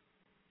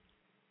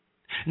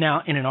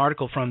 Now, in an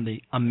article from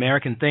the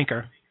American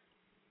Thinker,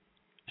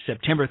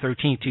 September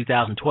 13,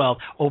 2012,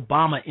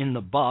 Obama in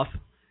the Buff,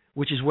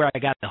 which is where I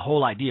got the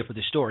whole idea for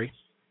the story.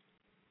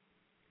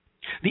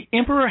 "The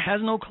emperor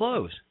has no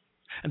clothes."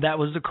 That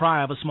was the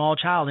cry of a small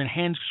child in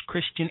Hans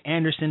Christian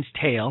Andersen's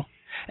tale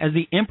as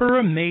the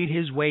emperor made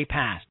his way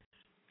past,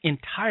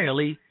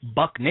 entirely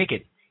buck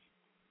naked,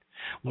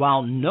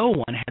 while no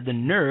one had the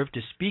nerve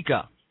to speak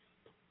up.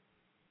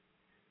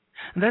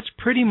 That's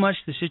pretty much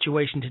the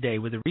situation today,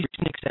 with the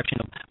recent exception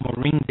of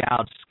Maureen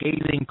Dowd's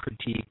scathing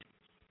critique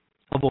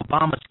of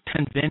Obama's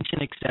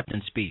convention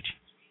acceptance speech.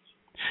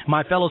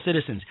 "My fellow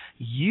citizens,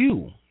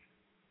 you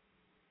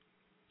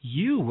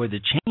were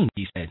the change,"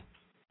 he said.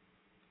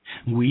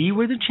 "We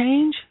were the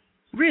change?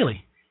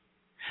 Really?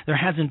 There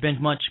hasn't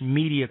been much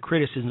media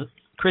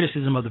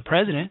criticism of the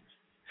president.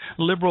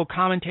 Liberal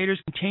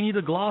commentators continue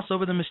to gloss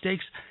over the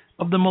mistakes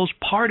of the most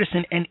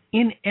partisan and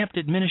inept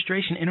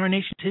administration in our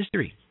nation's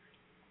history.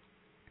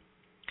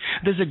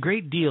 There's a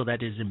great deal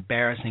that is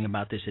embarrassing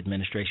about this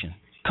administration,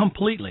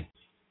 completely.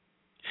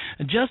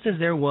 Just as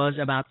there was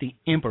about the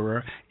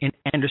emperor in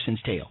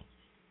Andersen's tale.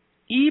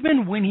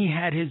 Even when he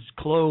had his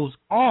clothes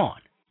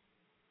on.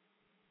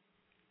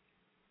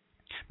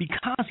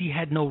 Because he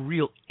had no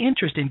real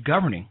interest in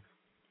governing,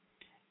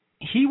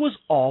 he was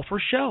all for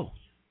show.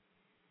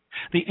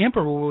 The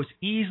emperor was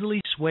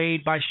easily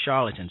swayed by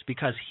charlatans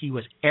because he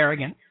was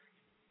arrogant,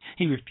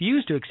 he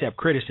refused to accept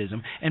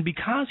criticism, and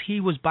because he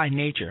was by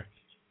nature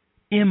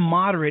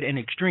immoderate and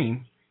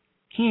extreme,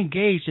 he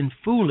engaged in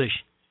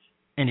foolish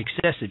and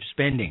excessive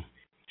spending.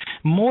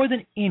 More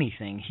than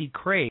anything, he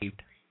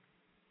craved,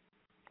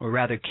 or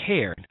rather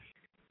cared,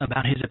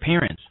 about his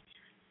appearance.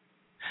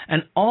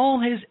 And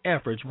all his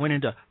efforts went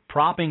into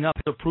propping up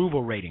his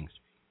approval ratings.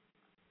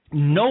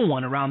 No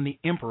one around the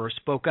emperor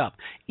spoke up,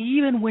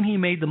 even when he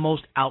made the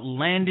most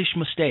outlandish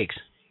mistakes.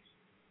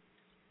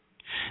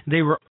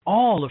 They were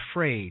all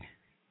afraid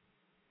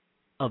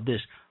of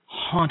this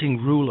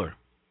haunting ruler,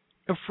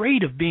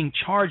 afraid of being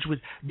charged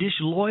with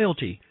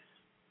disloyalty,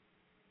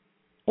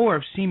 or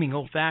of seeming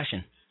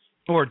old-fashioned,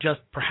 or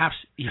just perhaps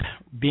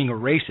being a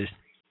racist.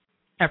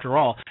 After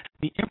all,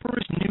 The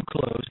emperor's new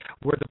clothes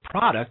were the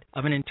product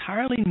of an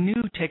entirely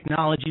new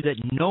technology that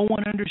no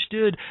one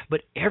understood,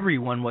 but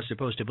everyone was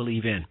supposed to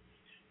believe in.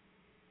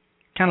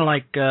 Kind of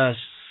like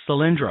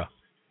Solyndra,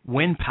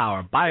 wind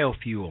power,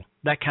 biofuel,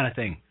 that kind of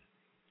thing.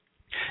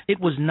 It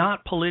was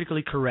not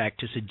politically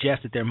correct to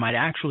suggest that there might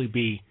actually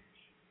be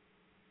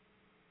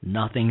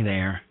nothing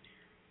there.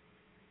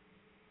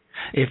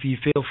 If you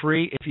feel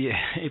free,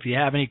 if you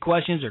have any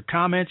questions or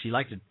comments, you'd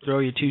like to throw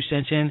your 2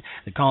 cents in,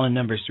 the call-in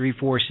number is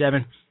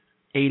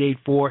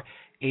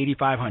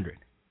 347-884-8500.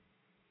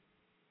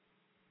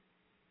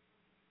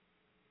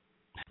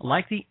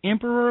 Like the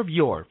emperor of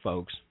yore,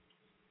 folks,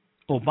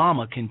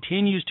 Obama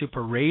continues to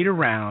parade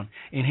around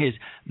in his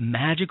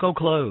magical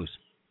clothes,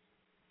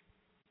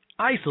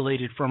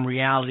 isolated from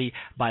reality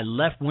by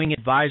left-wing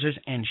advisors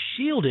and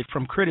shielded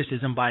from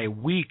criticism by a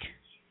weak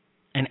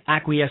and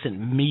acquiescent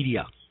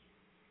media.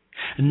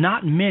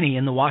 Not many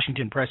in the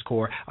Washington press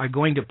corps are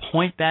going to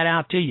point that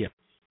out to you.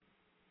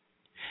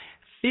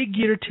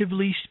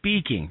 Figuratively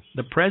speaking,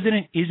 the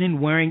president isn't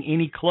wearing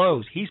any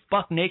clothes. He's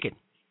buck naked.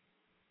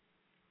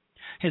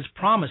 His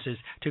promises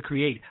to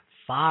create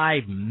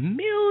 5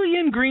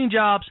 million green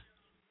jobs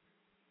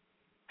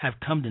have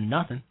come to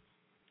nothing,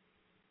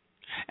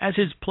 as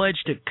his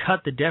pledge to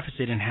cut the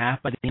deficit in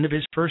half by the end of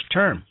his first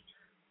term.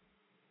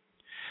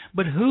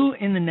 But who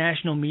in the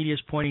national media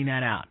is pointing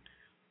that out?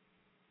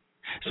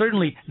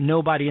 Certainly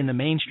nobody in the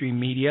mainstream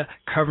media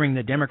covering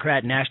the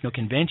Democrat National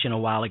Convention a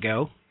while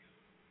ago.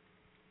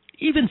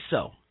 Even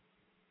so,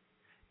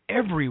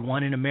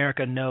 everyone in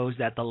America knows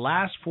that the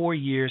last 4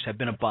 years have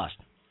been a bust.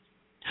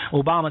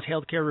 Obama's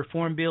health care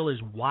reform bill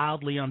is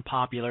wildly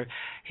unpopular.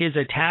 His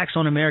attacks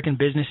on American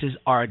businesses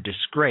are a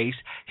disgrace.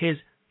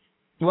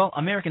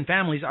 American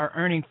families are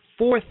earning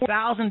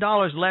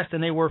 $4,000 less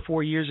than they were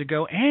 4 years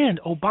ago. And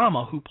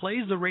Obama, who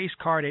plays the race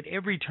card at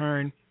every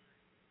turn,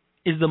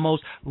 is the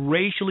most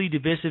racially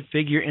divisive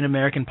figure in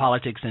American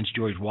politics since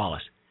George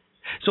Wallace.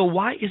 So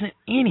why isn't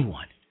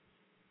anyone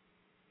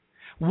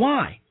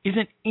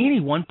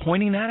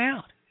pointing that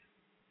out?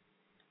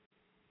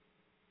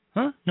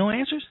 Huh? No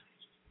answers?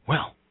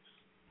 Well,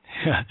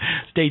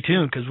 stay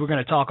tuned because we're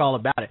going to talk all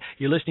about it.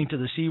 You're listening to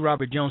the C.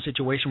 Robert Jones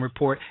Situation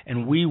Report,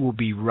 and we will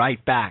be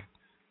right back.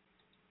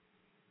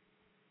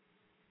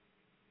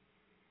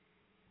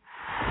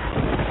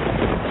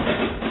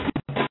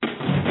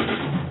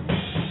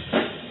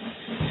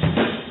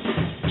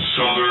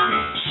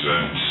 Southern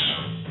Sense.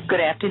 Good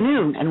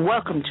afternoon, and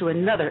welcome to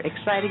another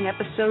exciting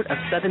episode of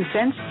Southern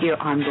Sense here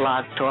on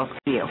Blog Talk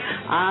Radio.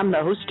 I'm the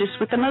hostess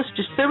with the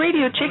mostest, the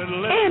radio chick,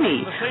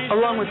 Annie,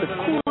 along with the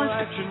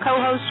coolest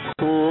co-host,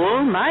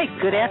 Cool Mike.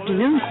 Good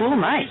afternoon, Cool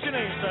Mike.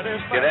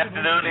 Good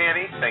afternoon,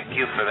 Annie. Thank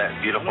you for that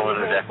beautiful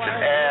introduction,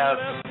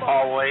 as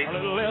always.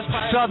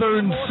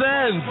 Southern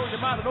Sense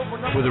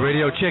with the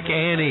radio chick,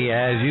 Annie,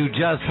 as you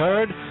just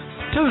heard,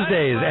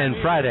 Tuesdays and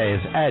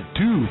Fridays at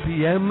 2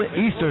 p.m.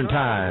 Eastern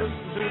Time.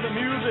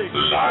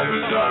 Live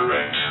and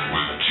direct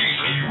with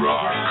G.E.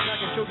 Rocks.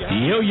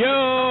 Yo.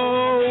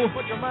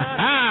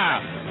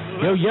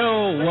 Yo,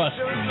 what's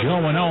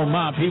going on,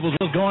 my peoples?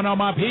 What's going on,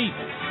 my peeps?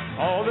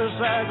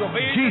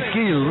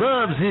 G-Ski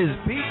loves his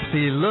peeps.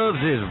 He loves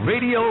his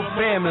radio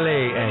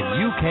family. And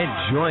you can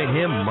join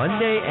him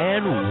Monday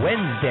and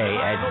Wednesday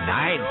at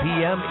 9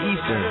 p.m.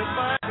 Eastern.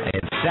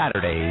 And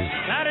Saturdays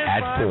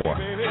at 4.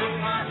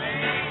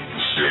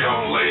 Stay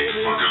up late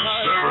for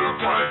Conservative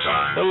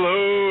Primetime.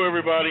 Hello,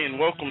 everybody, and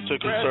welcome to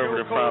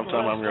Conservative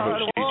Primetime. I'm your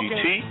host,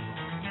 GGT.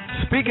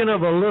 Speaking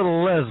of a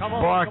little less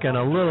bark and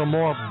a little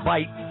more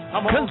bite,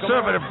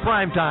 Conservative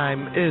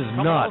Primetime is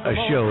not a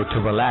show to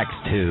relax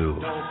to.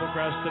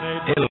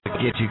 It'll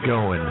get you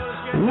going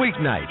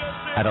weeknights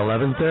at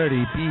 11:30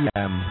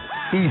 p.m.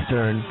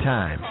 Eastern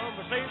Time.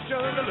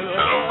 And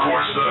of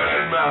course, the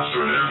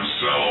headmaster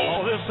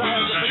himself with the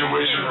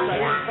Situation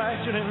Report,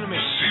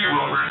 C.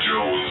 Robert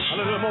Jones,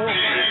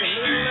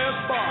 PhD.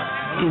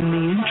 In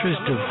the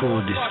interest of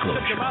full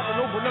disclosure,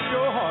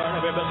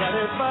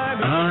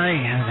 I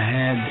have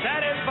had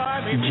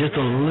just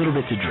a little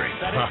bit to drink.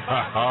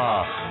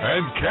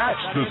 And catch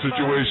the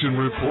Situation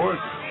Report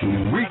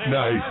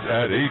weeknights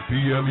at 8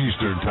 p.m.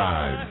 Eastern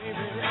Time.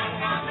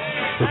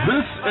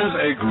 This is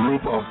a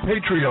group of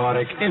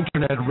patriotic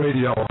internet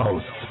radio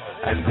hosts,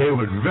 and they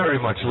would very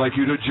much like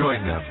you to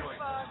join them.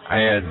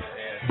 And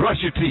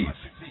brush your teeth.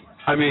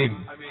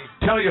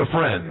 Tell your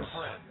friends.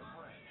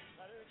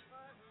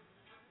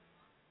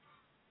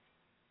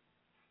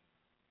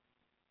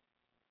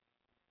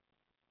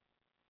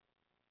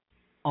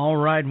 All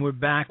right, and we're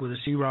back with the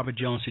C. Robert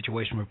Jones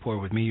Situation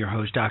Report with me, your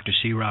host, Dr.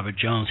 C. Robert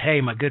Jones.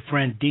 Hey, my good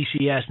friend,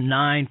 DCS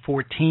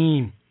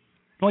 914.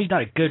 Well, he's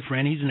not a good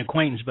friend. He's an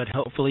acquaintance, but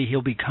hopefully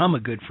he'll become a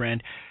good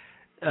friend.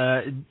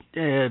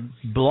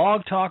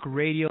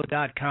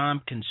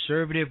 blogtalkradio.com,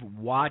 Conservative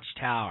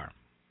Watchtower.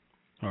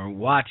 Or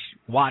Watch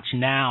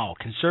Now.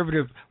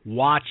 Conservative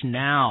Watch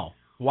Now.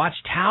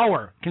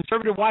 Watchtower.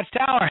 Conservative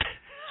Watchtower.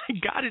 I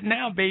got it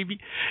now, baby.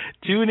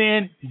 Tune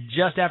in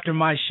just after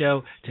my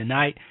show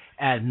tonight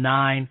at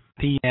 9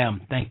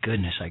 p.m. Thank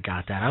goodness I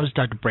got that. I was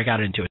starting to break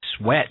out into a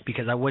sweat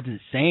because I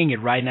wasn't saying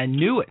it right, and I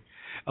knew it.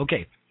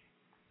 Okay.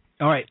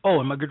 All right. Oh,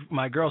 and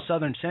my girl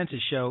Southern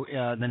Senses show,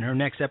 then her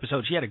next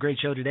episode, she had a great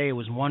show today. It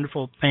was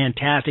wonderful,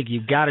 fantastic.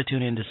 You've got to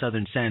tune into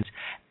Southern Sense.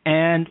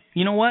 And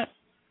you know what?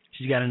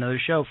 She's got another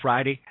show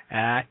Friday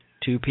at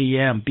 2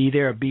 p.m. Be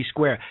there or be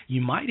square.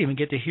 You might even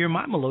get to hear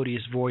my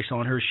melodious voice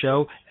on her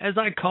show as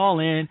I call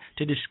in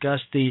to discuss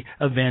the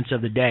events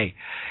of the day.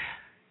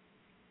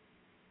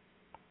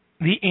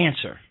 The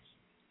answer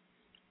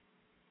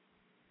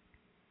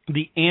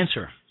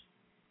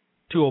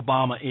to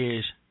Obama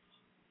is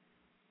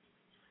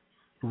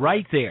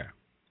right there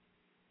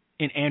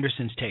in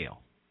Andersen's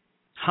tale.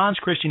 Hans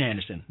Christian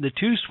Andersen, the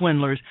two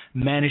swindlers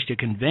managed to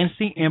convince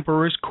the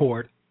emperor's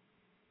court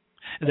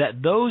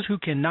that those who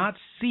cannot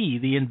see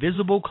the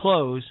invisible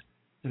clothes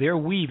they're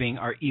weaving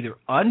are either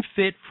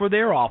unfit for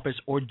their office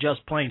or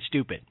just plain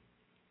stupid.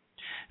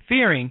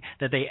 Fearing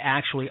that they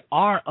actually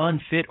are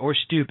unfit or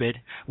stupid,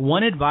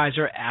 one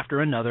advisor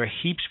after another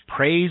heaps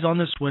praise on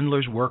the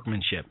swindler's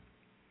workmanship.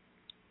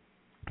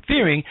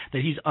 Fearing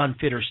that he's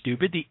unfit or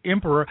stupid, the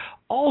emperor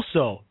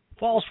also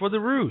falls for the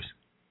ruse.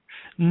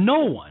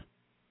 No one,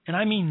 and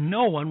I mean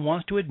no one,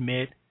 wants to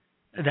admit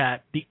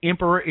that the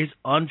emperor is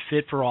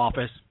unfit for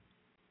office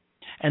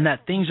and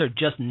that things are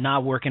just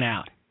not working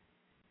out.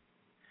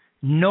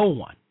 No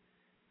one,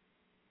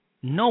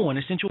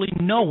 essentially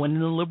no one in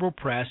the liberal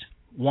press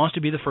wants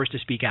to be the first to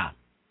speak out,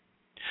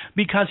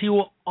 because he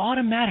will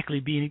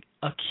automatically be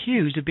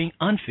accused of being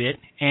unfit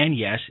and,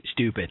 yes,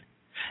 stupid,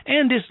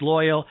 and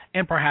disloyal,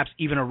 and perhaps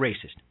even a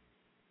racist.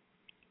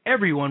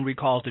 Everyone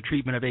recalls the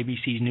treatment of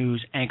ABC's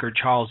news anchor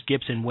Charles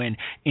Gibson when,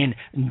 in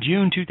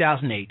June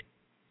 2008,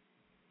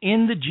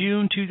 in the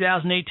June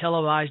 2008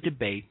 televised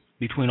debate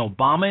between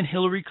Obama and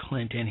Hillary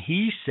Clinton,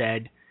 he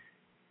said,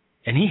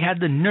 and he had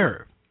the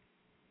nerve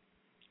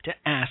to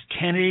ask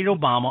candidate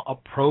Obama a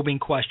probing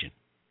question.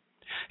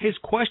 His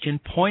question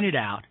pointed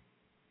out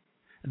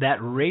that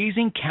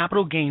raising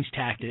capital gains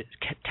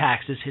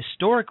taxes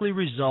historically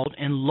result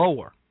in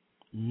lower,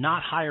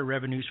 not higher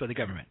revenues for the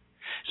government.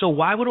 So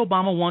why would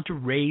Obama want to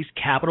raise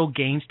capital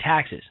gains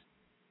taxes?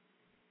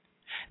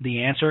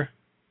 The answer,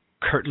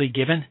 tersely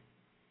given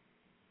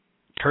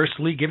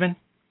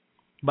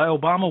by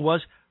Obama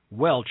was,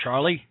 well,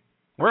 Charlie,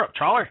 what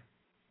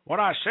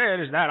I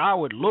said is that I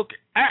would look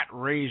at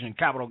raising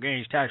capital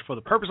gains tax for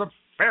the purpose of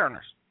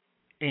fairness,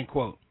 end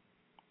quote.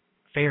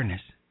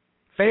 Fairness.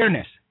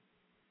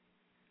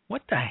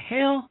 What the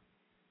hell?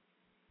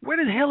 Where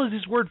the hell does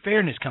this word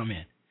fairness come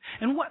in?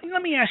 And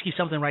let me ask you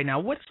something right now.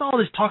 What's all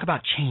this talk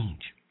about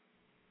change?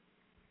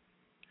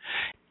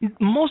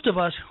 Most of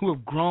us who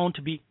have grown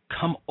to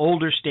become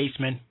older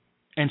statesmen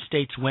and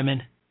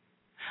stateswomen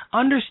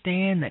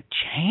understand that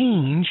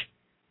change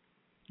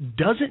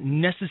doesn't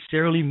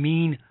necessarily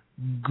mean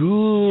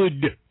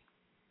good.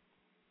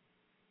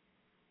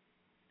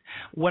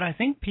 What I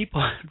think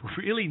people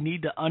really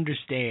need to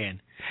understand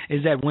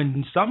is that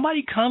when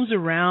somebody comes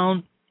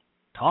around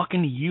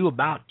talking to you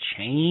about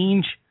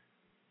change,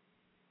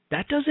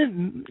 that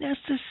doesn't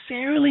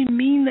necessarily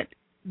mean that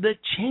the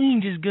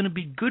change is going to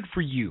be good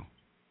for you.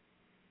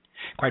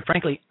 Quite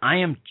frankly, I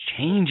am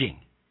changing,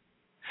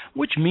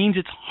 which means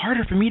it's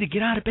harder for me to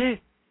get out of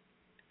bed.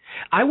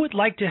 I would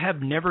like to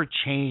have never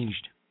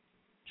changed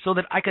so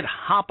that I could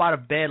hop out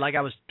of bed like I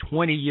was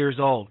 20 years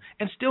old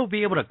and still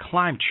be able to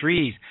climb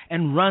trees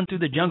and run through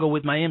the jungle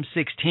with my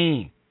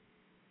M16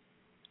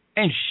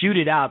 and shoot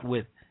it out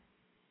with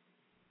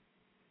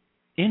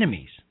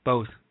enemies,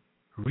 both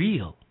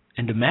real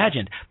and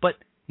imagined. But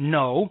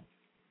no,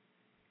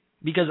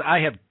 because I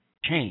have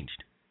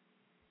changed.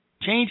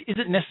 Change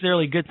isn't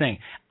necessarily a good thing.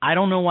 I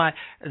don't know why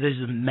this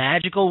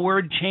magical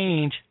word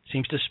change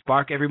seems to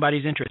spark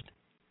everybody's interest.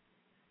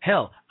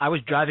 Hell, I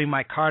was driving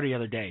my car the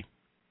other day,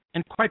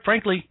 and quite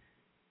frankly,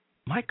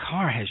 my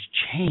car has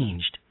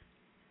changed.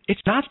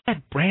 It's not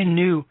that brand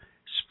new,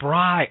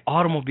 spry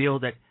automobile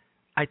that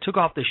I took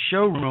off the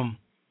showroom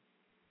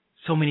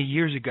so many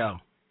years ago.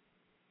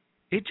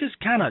 It just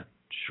kind of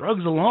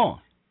shrugs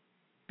along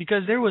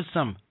because there was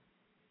some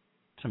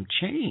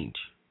change.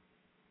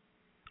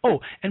 Oh,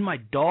 and my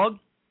dog,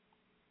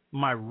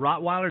 my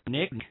Rottweiler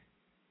Nick,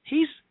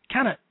 he's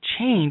kind of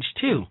changed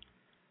too.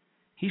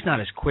 He's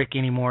not as quick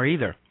anymore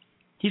either.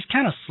 He's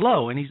kind of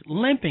slow and he's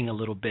limping a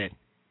little bit.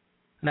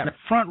 And that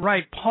front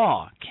right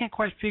paw, can't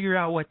quite figure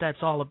out what that's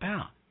all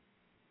about.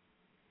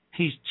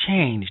 He's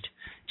changed.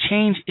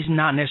 Change is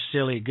not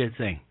necessarily a good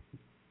thing.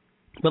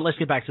 But let's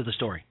get back to the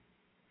story.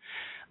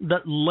 The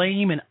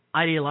lame and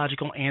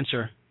ideological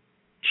answer,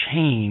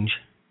 change,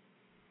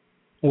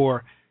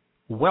 or,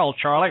 well,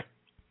 Charlie,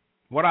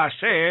 what I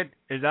said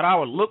is that I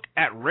would look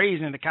at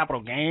raising the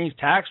capital gains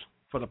tax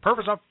for the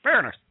purpose of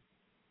fairness.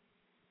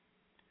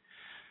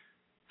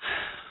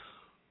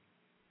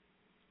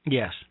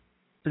 Yes,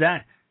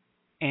 that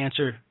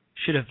answer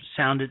should have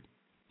sounded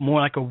more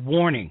like a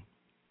warning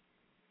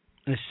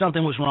that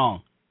something was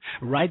wrong.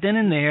 Right then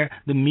and there,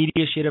 the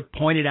media should have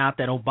pointed out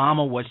that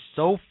Obama was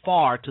so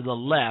far to the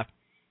left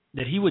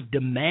that he would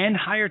demand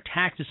higher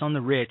taxes on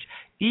the rich,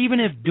 even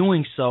if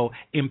doing so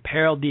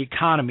imperiled the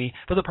economy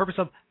for the purpose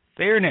of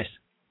fairness.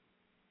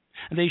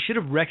 They should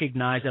have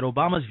recognized that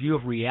Obama's view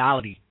of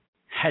reality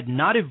had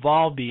not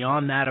evolved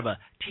beyond that of a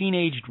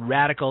teenaged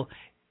radical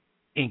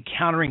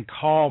encountering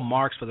Karl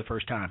Marx for the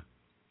first time.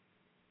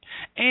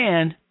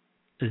 And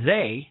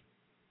they,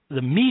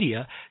 the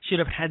media, should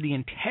have had the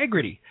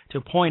integrity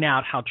to point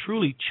out how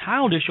truly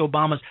childish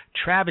Obama's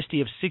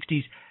travesty of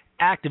 60s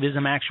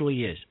activism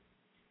actually is.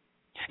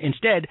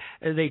 Instead,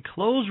 they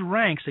closed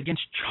ranks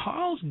against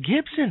Charles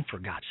Gibson, for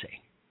God's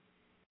sake.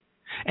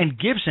 And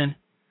Gibson,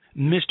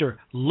 Mr.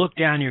 Look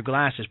Down Your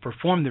Glasses,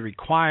 performed the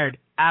required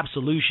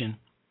absolution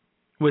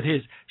with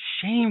his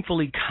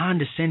shamefully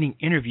condescending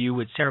interview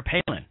with Sarah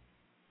Palin.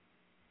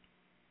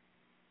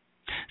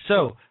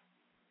 So,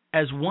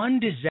 as one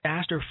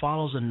disaster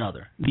follows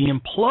another, the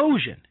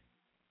implosion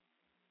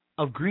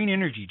of green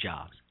energy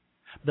jobs,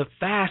 the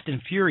Fast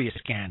and Furious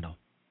scandal,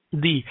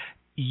 the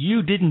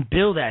 "you didn't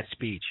build that"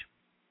 speech,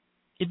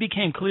 it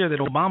became clear that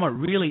Obama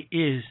really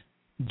is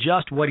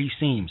just what he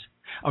seems,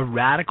 a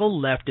radical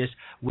leftist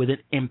with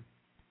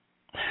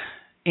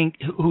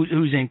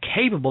who's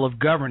incapable of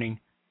governing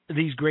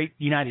these great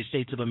United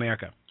States of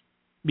America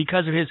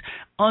because of his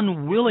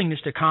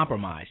unwillingness to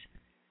compromise.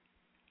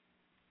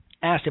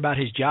 Asked about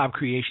his job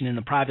creation in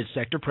the private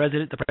sector,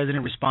 the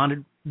president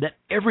responded that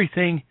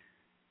everything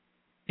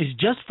is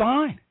just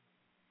fine.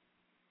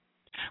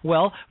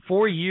 Well,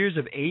 4 years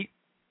of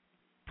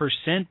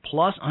 8%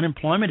 plus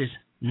unemployment is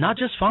not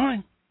just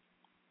fine.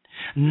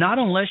 Not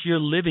unless you're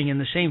living in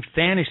the same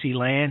fantasy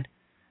land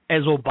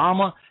as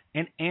Obama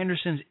and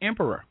Anderson's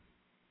emperor.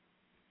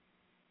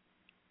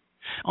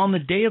 On the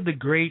day of the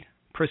Great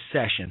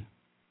Procession,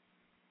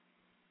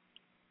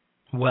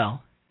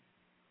 well,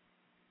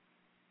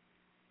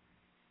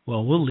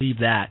 we'll leave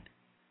that.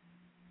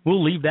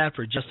 We'll leave that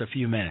for just a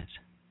few minutes.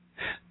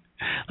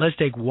 Let's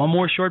take one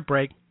more short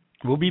break.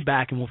 We'll be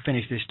back and we'll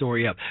finish this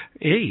story up.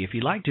 Hey, if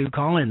you'd like to,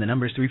 call in. The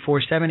number is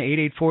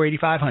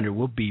 347-884-8500.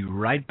 We'll be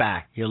right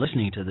back. You're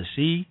listening to the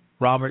C.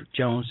 Robert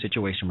Jones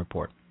Situation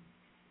Report.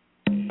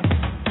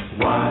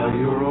 While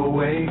you're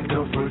awake,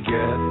 don't forget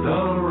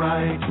the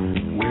right.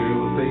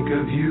 We'll think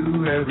of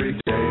you every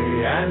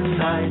day and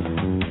night.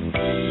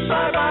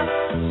 Bye-bye,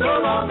 so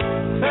long,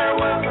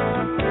 farewell.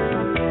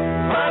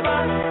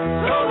 Bye-bye,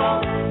 so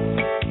long.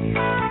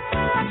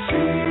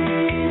 See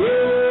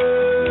you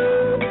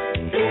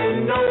in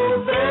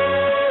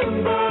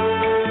November.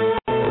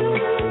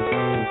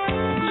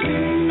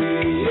 See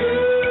you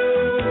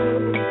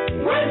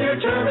when your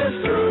term is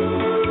through.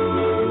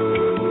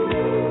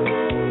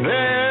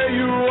 There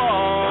you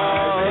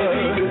are,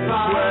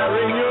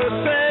 swearing you're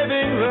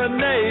saving the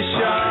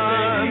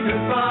nation.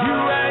 You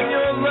and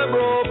your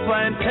liberal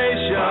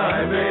plantation.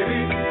 Bye,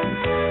 baby.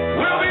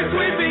 We'll be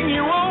sweeping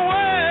you away.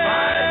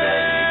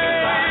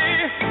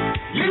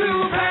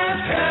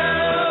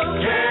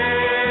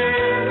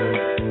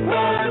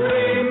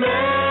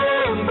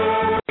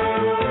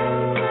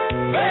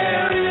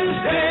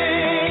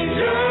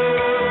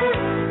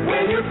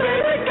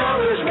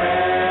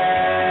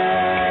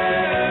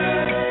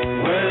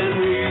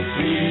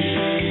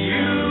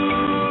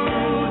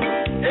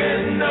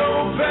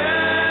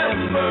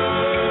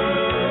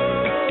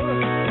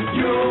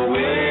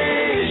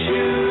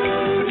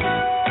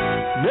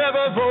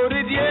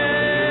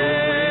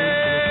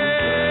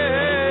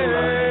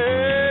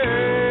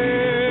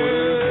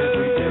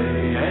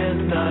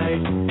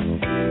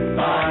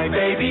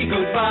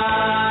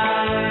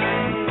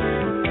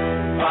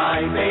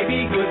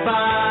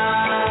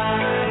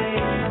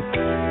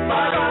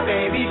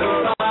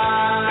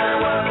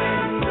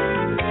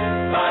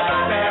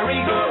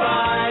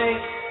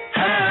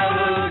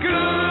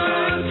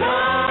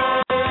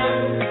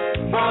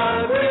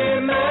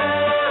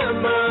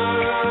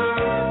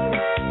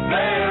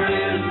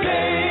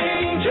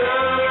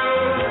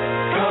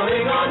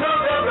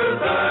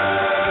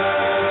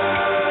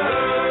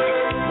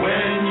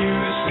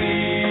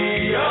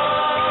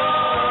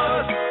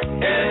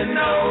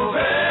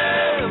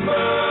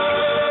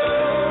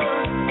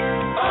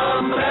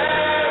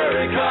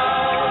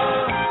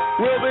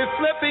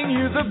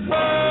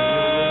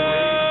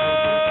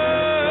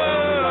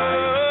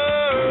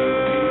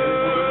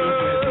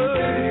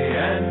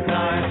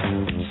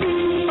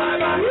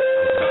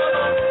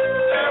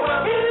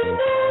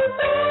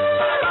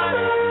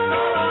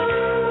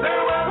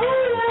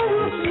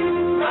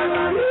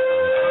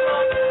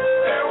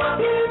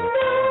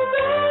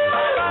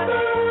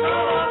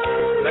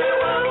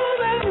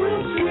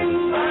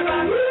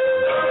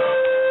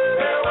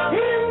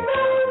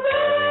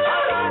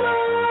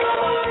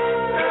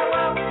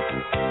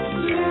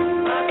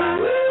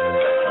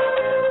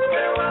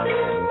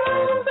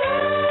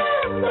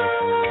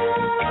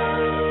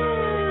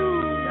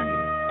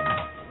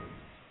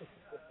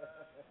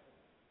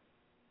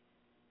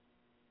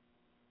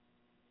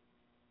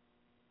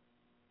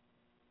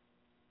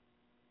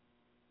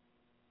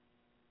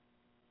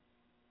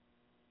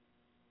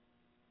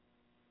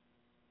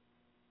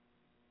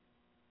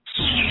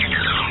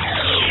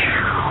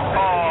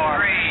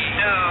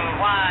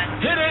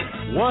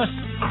 What's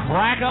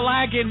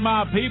crack-a-lackin',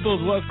 my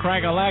peoples? What's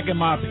crack-a-lackin',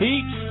 my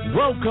peeps?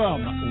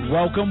 Welcome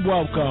welcome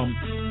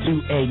to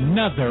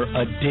another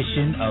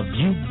edition of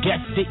You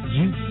Guessed It,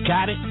 You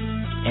Got It.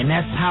 And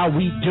that's how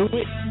we do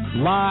it,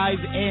 live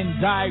and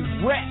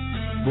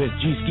direct with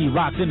G-Ski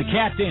Rocks and the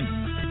Captain.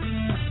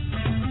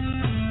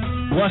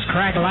 What's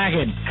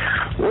crack-a-lackin'?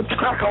 What's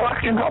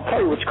crack-a-lackin'? I'll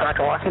tell you what's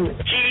crack-a-lackin'.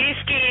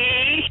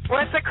 G-Ski,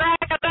 what's the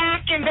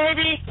crack-a-lackin',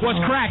 baby? What's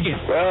crackin'?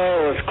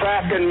 Oh, as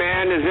crackin',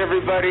 man, as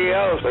everybody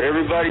else, but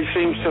everybody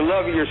seems to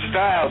love your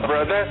style,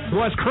 brother.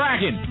 What's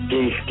crackin'?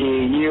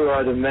 G-Ski, you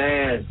are the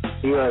man.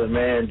 You are the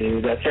man,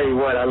 dude. I tell you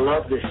what, I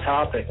love this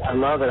topic. I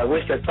love it. I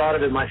wish I'd thought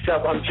of it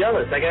myself. I'm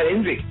jealous. I got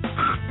envy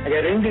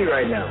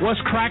right now.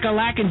 What's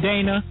crack-a-lackin',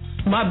 Dana?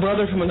 My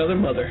brother from another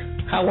mother.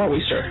 How are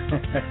we, sir?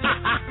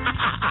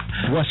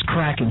 What's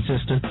crackin',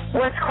 sister?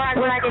 What's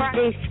crack-a-lackin',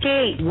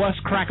 G-Ski? What's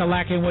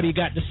crack-a-lackin'? What do you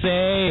got to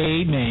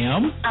say,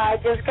 ma'am? I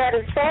just got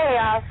to say,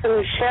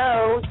 awesome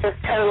show. Just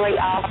totally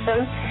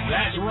awesome.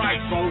 That's right,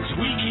 folks.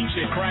 We keeps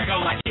it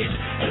crack-a-lackin',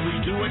 and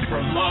we do it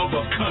for love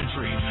of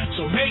country.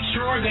 So make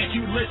sure that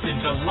you listen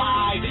to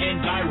Live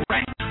and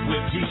Direct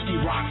with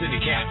G-Ski Rocks and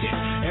the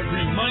Captain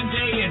every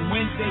Monday and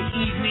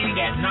Wednesday evening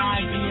at 9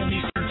 p.m.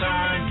 Eastern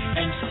Time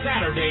and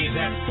Saturdays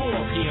at 4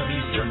 p.m.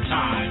 Eastern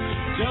Time.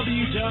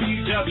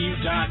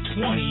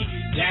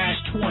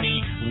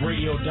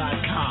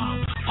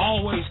 www.20-20radio.com.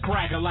 Always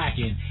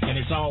crack-a-lackin', and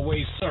it's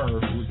always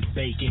served with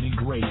bacon and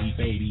gravy,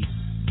 baby.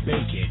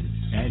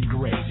 Bacon and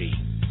gravy.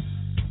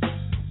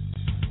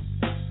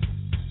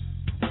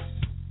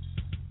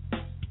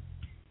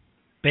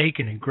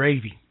 Bacon and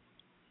gravy.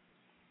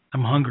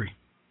 I'm hungry.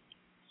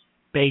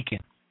 Bacon.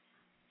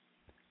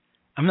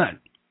 I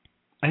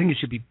think it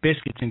should be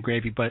biscuits and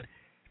gravy, but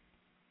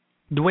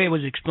the way it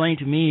was explained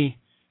to me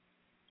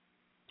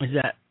is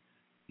that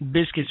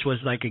biscuits was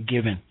like a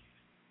given.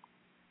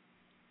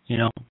 You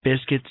know,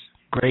 biscuits,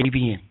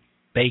 gravy, and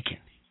bacon.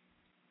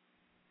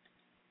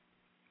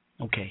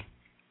 Okay.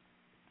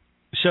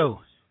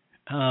 So,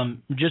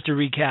 just to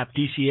recap,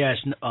 DCS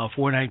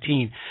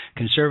 419,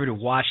 Conservative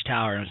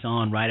Watchtower is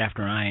on right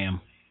after I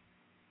am.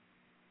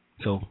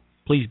 So,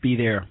 please be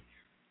there,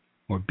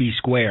 or be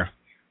square.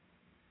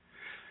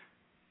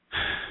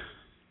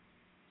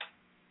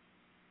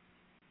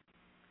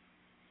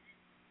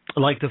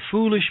 Like the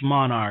foolish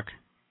monarch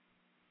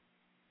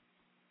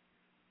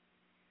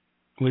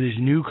with his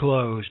new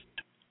clothes,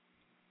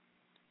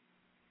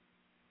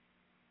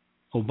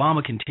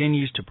 Obama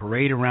continues to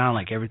parade around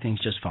like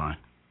everything's just fine.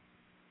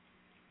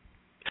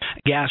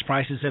 Gas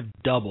prices have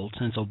doubled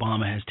since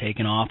Obama has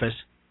taken office,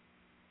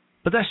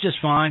 but that's just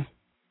fine.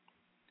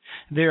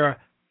 There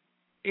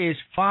is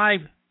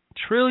 $5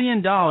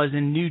 trillion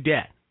in new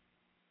debt,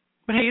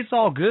 but hey, it's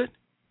all good.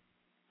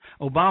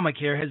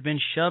 Obamacare has been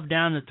shoved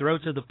down the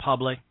throats of the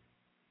public,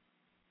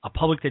 a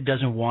public that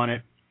doesn't want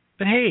it.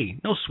 But hey,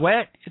 no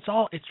sweat.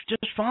 It's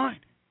just fine.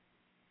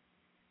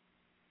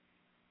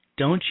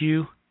 Don't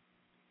you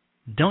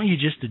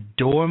just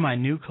adore my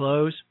new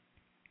clothes?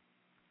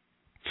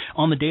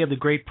 On the day of the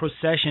great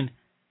procession,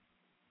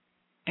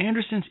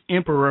 Andersen's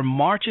emperor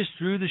marches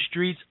through the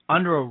streets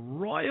under a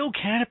royal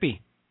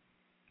canopy,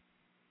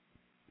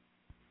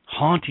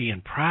 haughty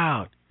and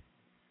proud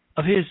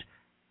of his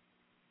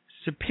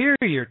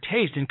superior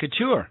taste in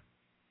couture,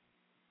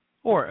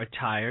 or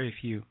attire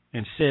if you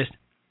insist,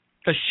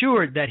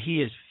 assured that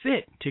he is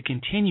fit to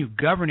continue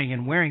governing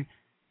and wearing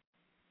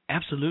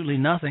absolutely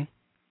nothing.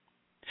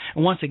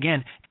 And once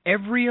again,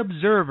 every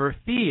observer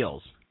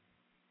feels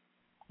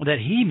that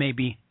he may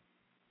be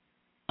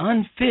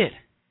unfit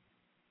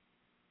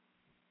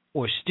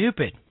or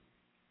stupid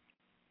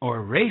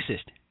or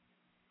racist.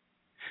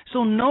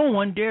 So no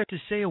one dares to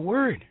say a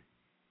word.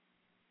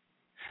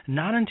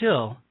 Not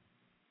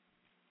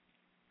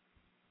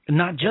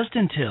just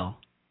until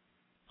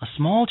a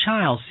small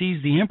child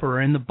sees the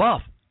emperor in the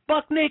buff,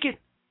 buck naked,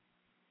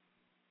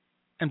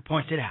 and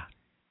points it out.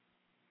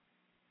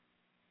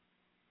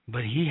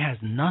 But he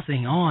has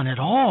nothing on at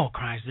all,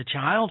 cries the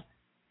child.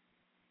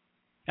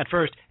 At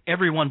first,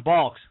 everyone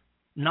balks,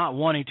 not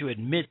wanting to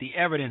admit the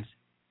evidence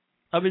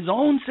of his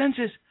own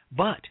senses,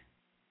 but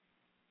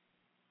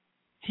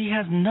he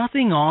has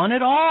nothing on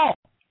at all,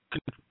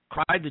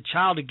 cried the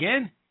child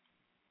again,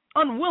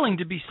 unwilling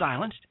to be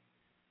silenced.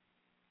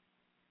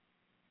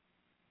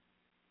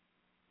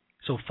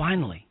 So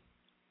finally,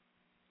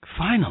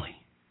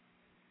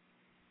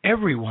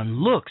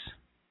 everyone looks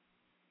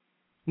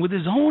with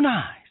his own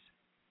eyes.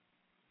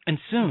 And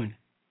soon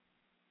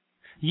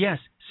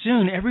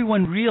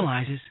everyone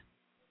realizes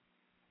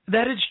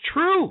that it's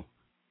true.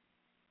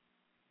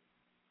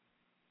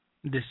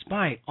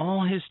 Despite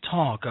all his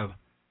talk of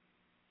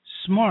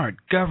smart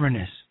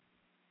governance,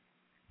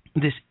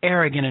 this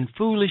arrogant and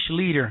foolish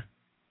leader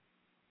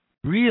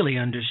really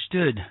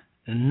understood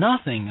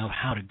nothing of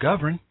how to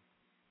govern.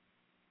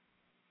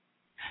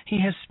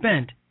 He has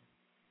spent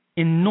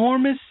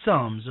enormous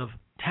sums of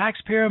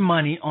taxpayer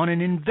money on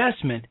an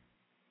investment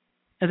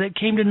that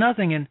came to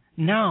nothing, and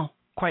now,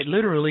 quite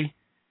literally,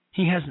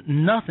 he has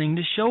nothing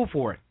to show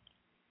for it.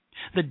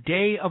 The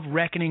day of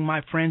reckoning,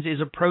 my friends, is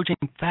approaching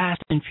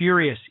fast and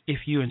furious,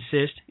 if you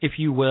insist, if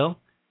you will.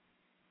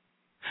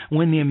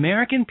 when the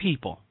American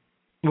people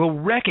will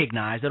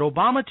recognize that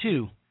Obama,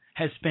 too,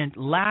 has spent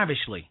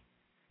lavishly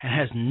and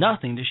has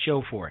nothing to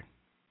show for it.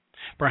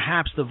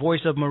 Perhaps the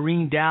voice of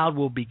Maureen Dowd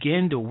will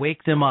begin to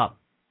wake them up.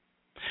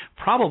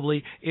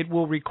 Probably it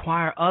will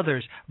require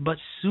others, but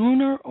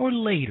sooner or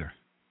later,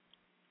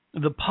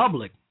 the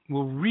public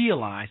will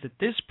realize that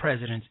this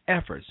president's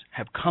efforts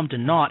have come to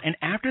naught, and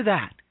after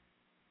that,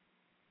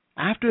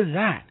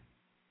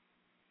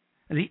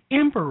 the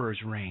emperor's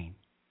reign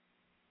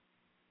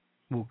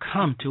will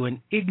come to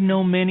an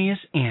ignominious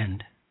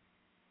end.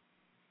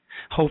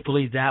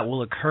 Hopefully that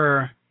will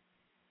occur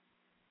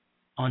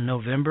on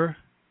November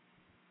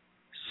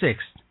 6th,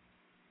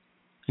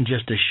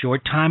 just a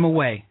short time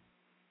away,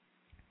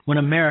 when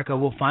America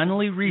will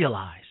finally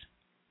realize,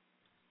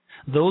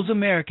 those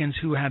Americans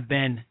who have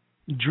been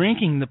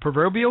drinking the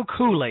proverbial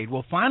Kool-Aid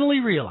will finally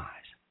realize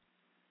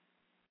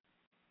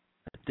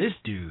that this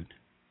dude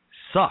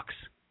sucks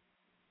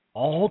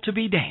all to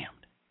be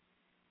damned,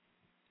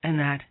 and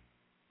that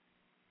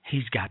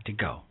he's got to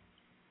go.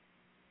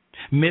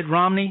 Mitt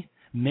Romney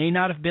may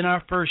not have been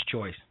our first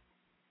choice,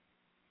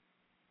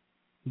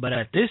 but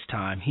at this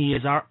time, he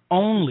is our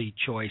only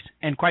choice,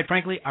 and quite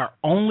frankly, our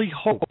only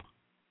hope.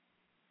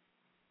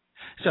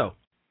 So,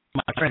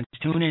 my friends,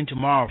 tune in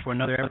tomorrow for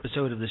another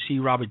episode of the C.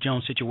 Robert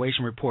Jones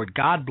Situation Report.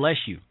 God bless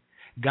you.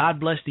 God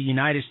bless the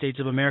United States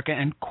of America,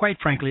 and quite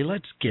frankly,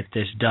 let's get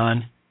this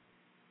done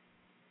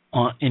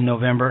in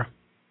November.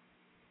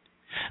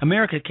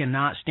 America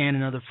cannot stand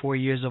another 4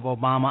 years of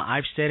Obama.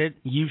 I've said it.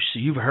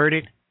 You've heard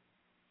it.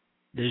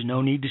 There's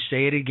no need to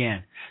say it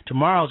again.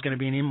 Tomorrow is going to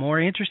be a more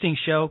interesting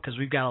show because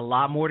we've got a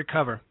lot more to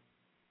cover.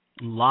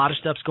 A lot of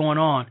stuff's going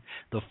on.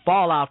 The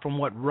fallout from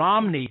what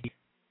Romney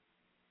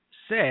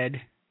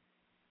said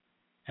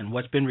and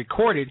what's been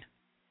recorded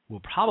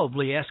will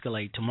probably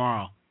escalate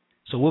tomorrow.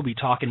 So we'll be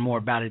talking more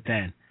about it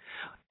then.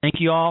 Thank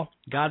you all.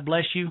 God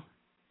bless you,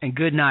 and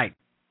good night.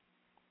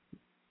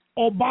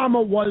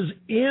 Obama was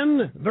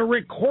in the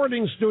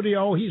recording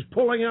studio. He's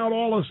pulling out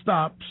all the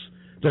stops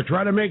to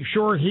try to make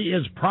sure he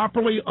is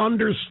properly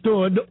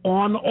understood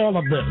on all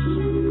of this.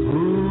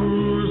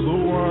 Who's the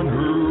one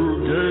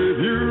who gave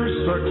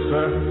you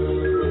success?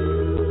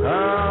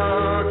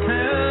 How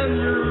can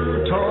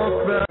you talk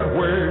that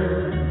way?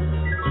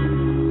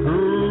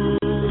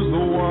 Who's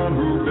the one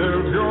who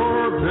built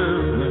your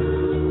business?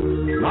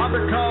 Not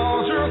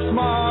because you're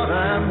smart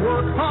and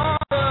work hard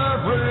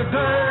every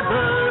day,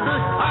 baby.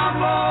 I'm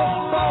the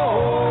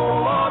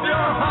soul of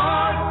your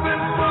heart's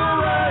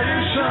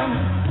inspiration.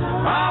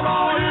 I'm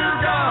all you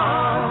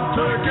got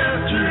to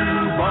get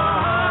you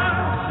by.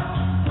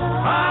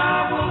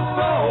 I'm the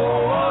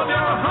soul of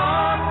your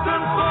heart's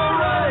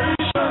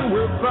inspiration.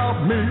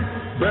 Without me,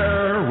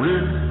 Barry,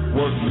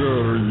 what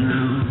good are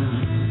you?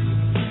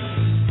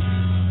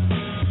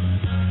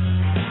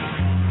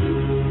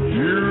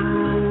 You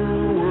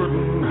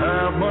wouldn't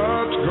have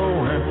much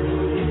going.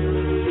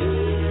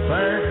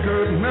 Thank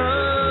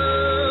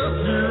goodness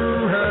you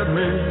had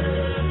me.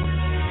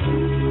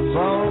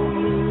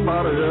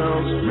 Somebody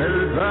else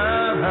made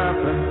that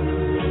happen.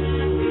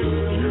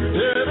 You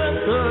didn't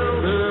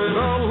build it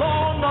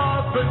alone,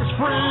 nothing's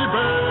free,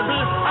 baby.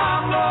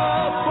 I'm the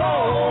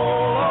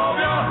soul of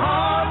your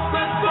heart's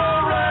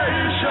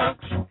inspiration.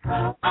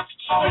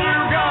 All you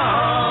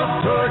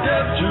got to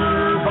get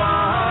you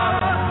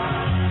by.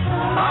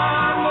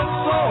 I'm the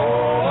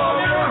soul of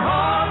your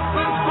heart's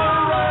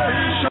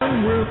inspiration.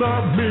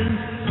 Without me,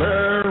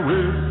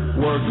 Barry,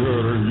 what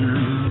good are you?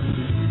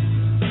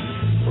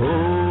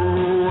 Oh,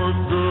 what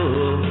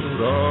good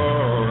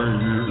are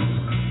you?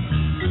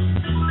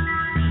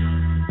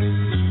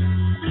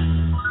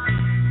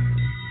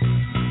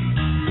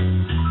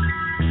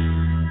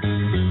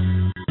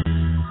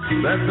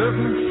 That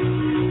business,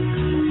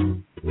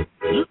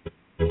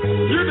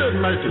 you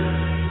didn't make it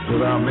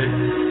without me.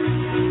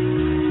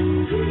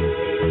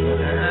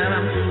 And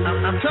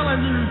I'm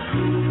telling you,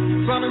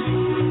 Sonny,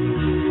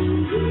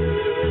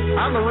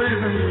 I'm the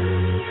reason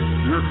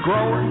you're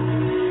growing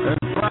and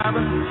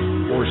thriving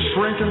or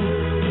shrinking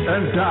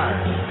and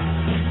dying.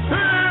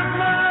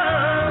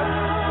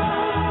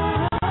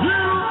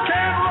 You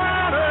can't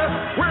run it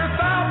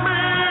without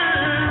me.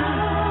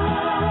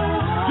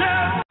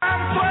 Yes,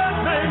 I'm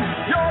threatening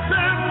your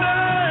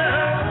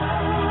business.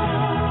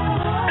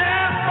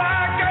 If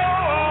I go,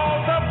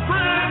 the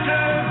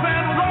bridges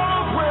and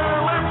roads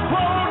will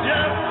implode.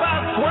 Yes, I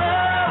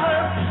swear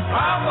it.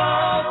 I'm the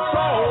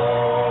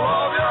soul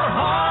of your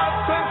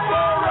heart's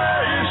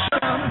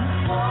inspiration.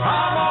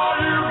 I'm all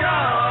you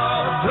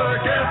got to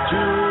get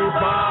you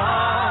by.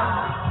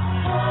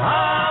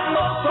 I'm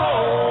the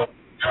soul of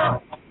your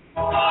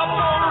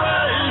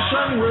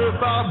operation.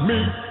 Without me,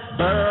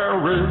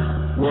 Barry,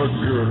 what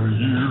good are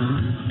you?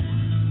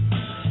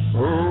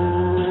 Oh,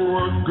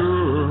 what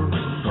good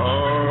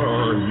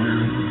are you?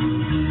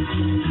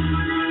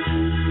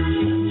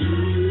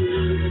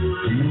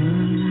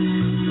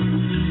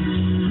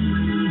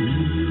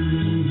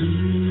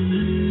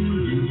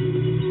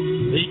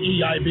 The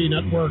EIB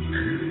Network,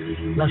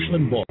 Rush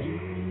Limbaugh,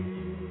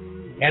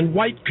 and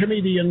white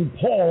comedian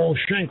Paul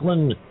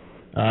Shanklin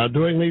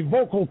doing the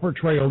vocal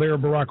portrayal there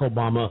of Barack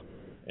Obama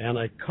and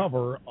a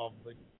cover of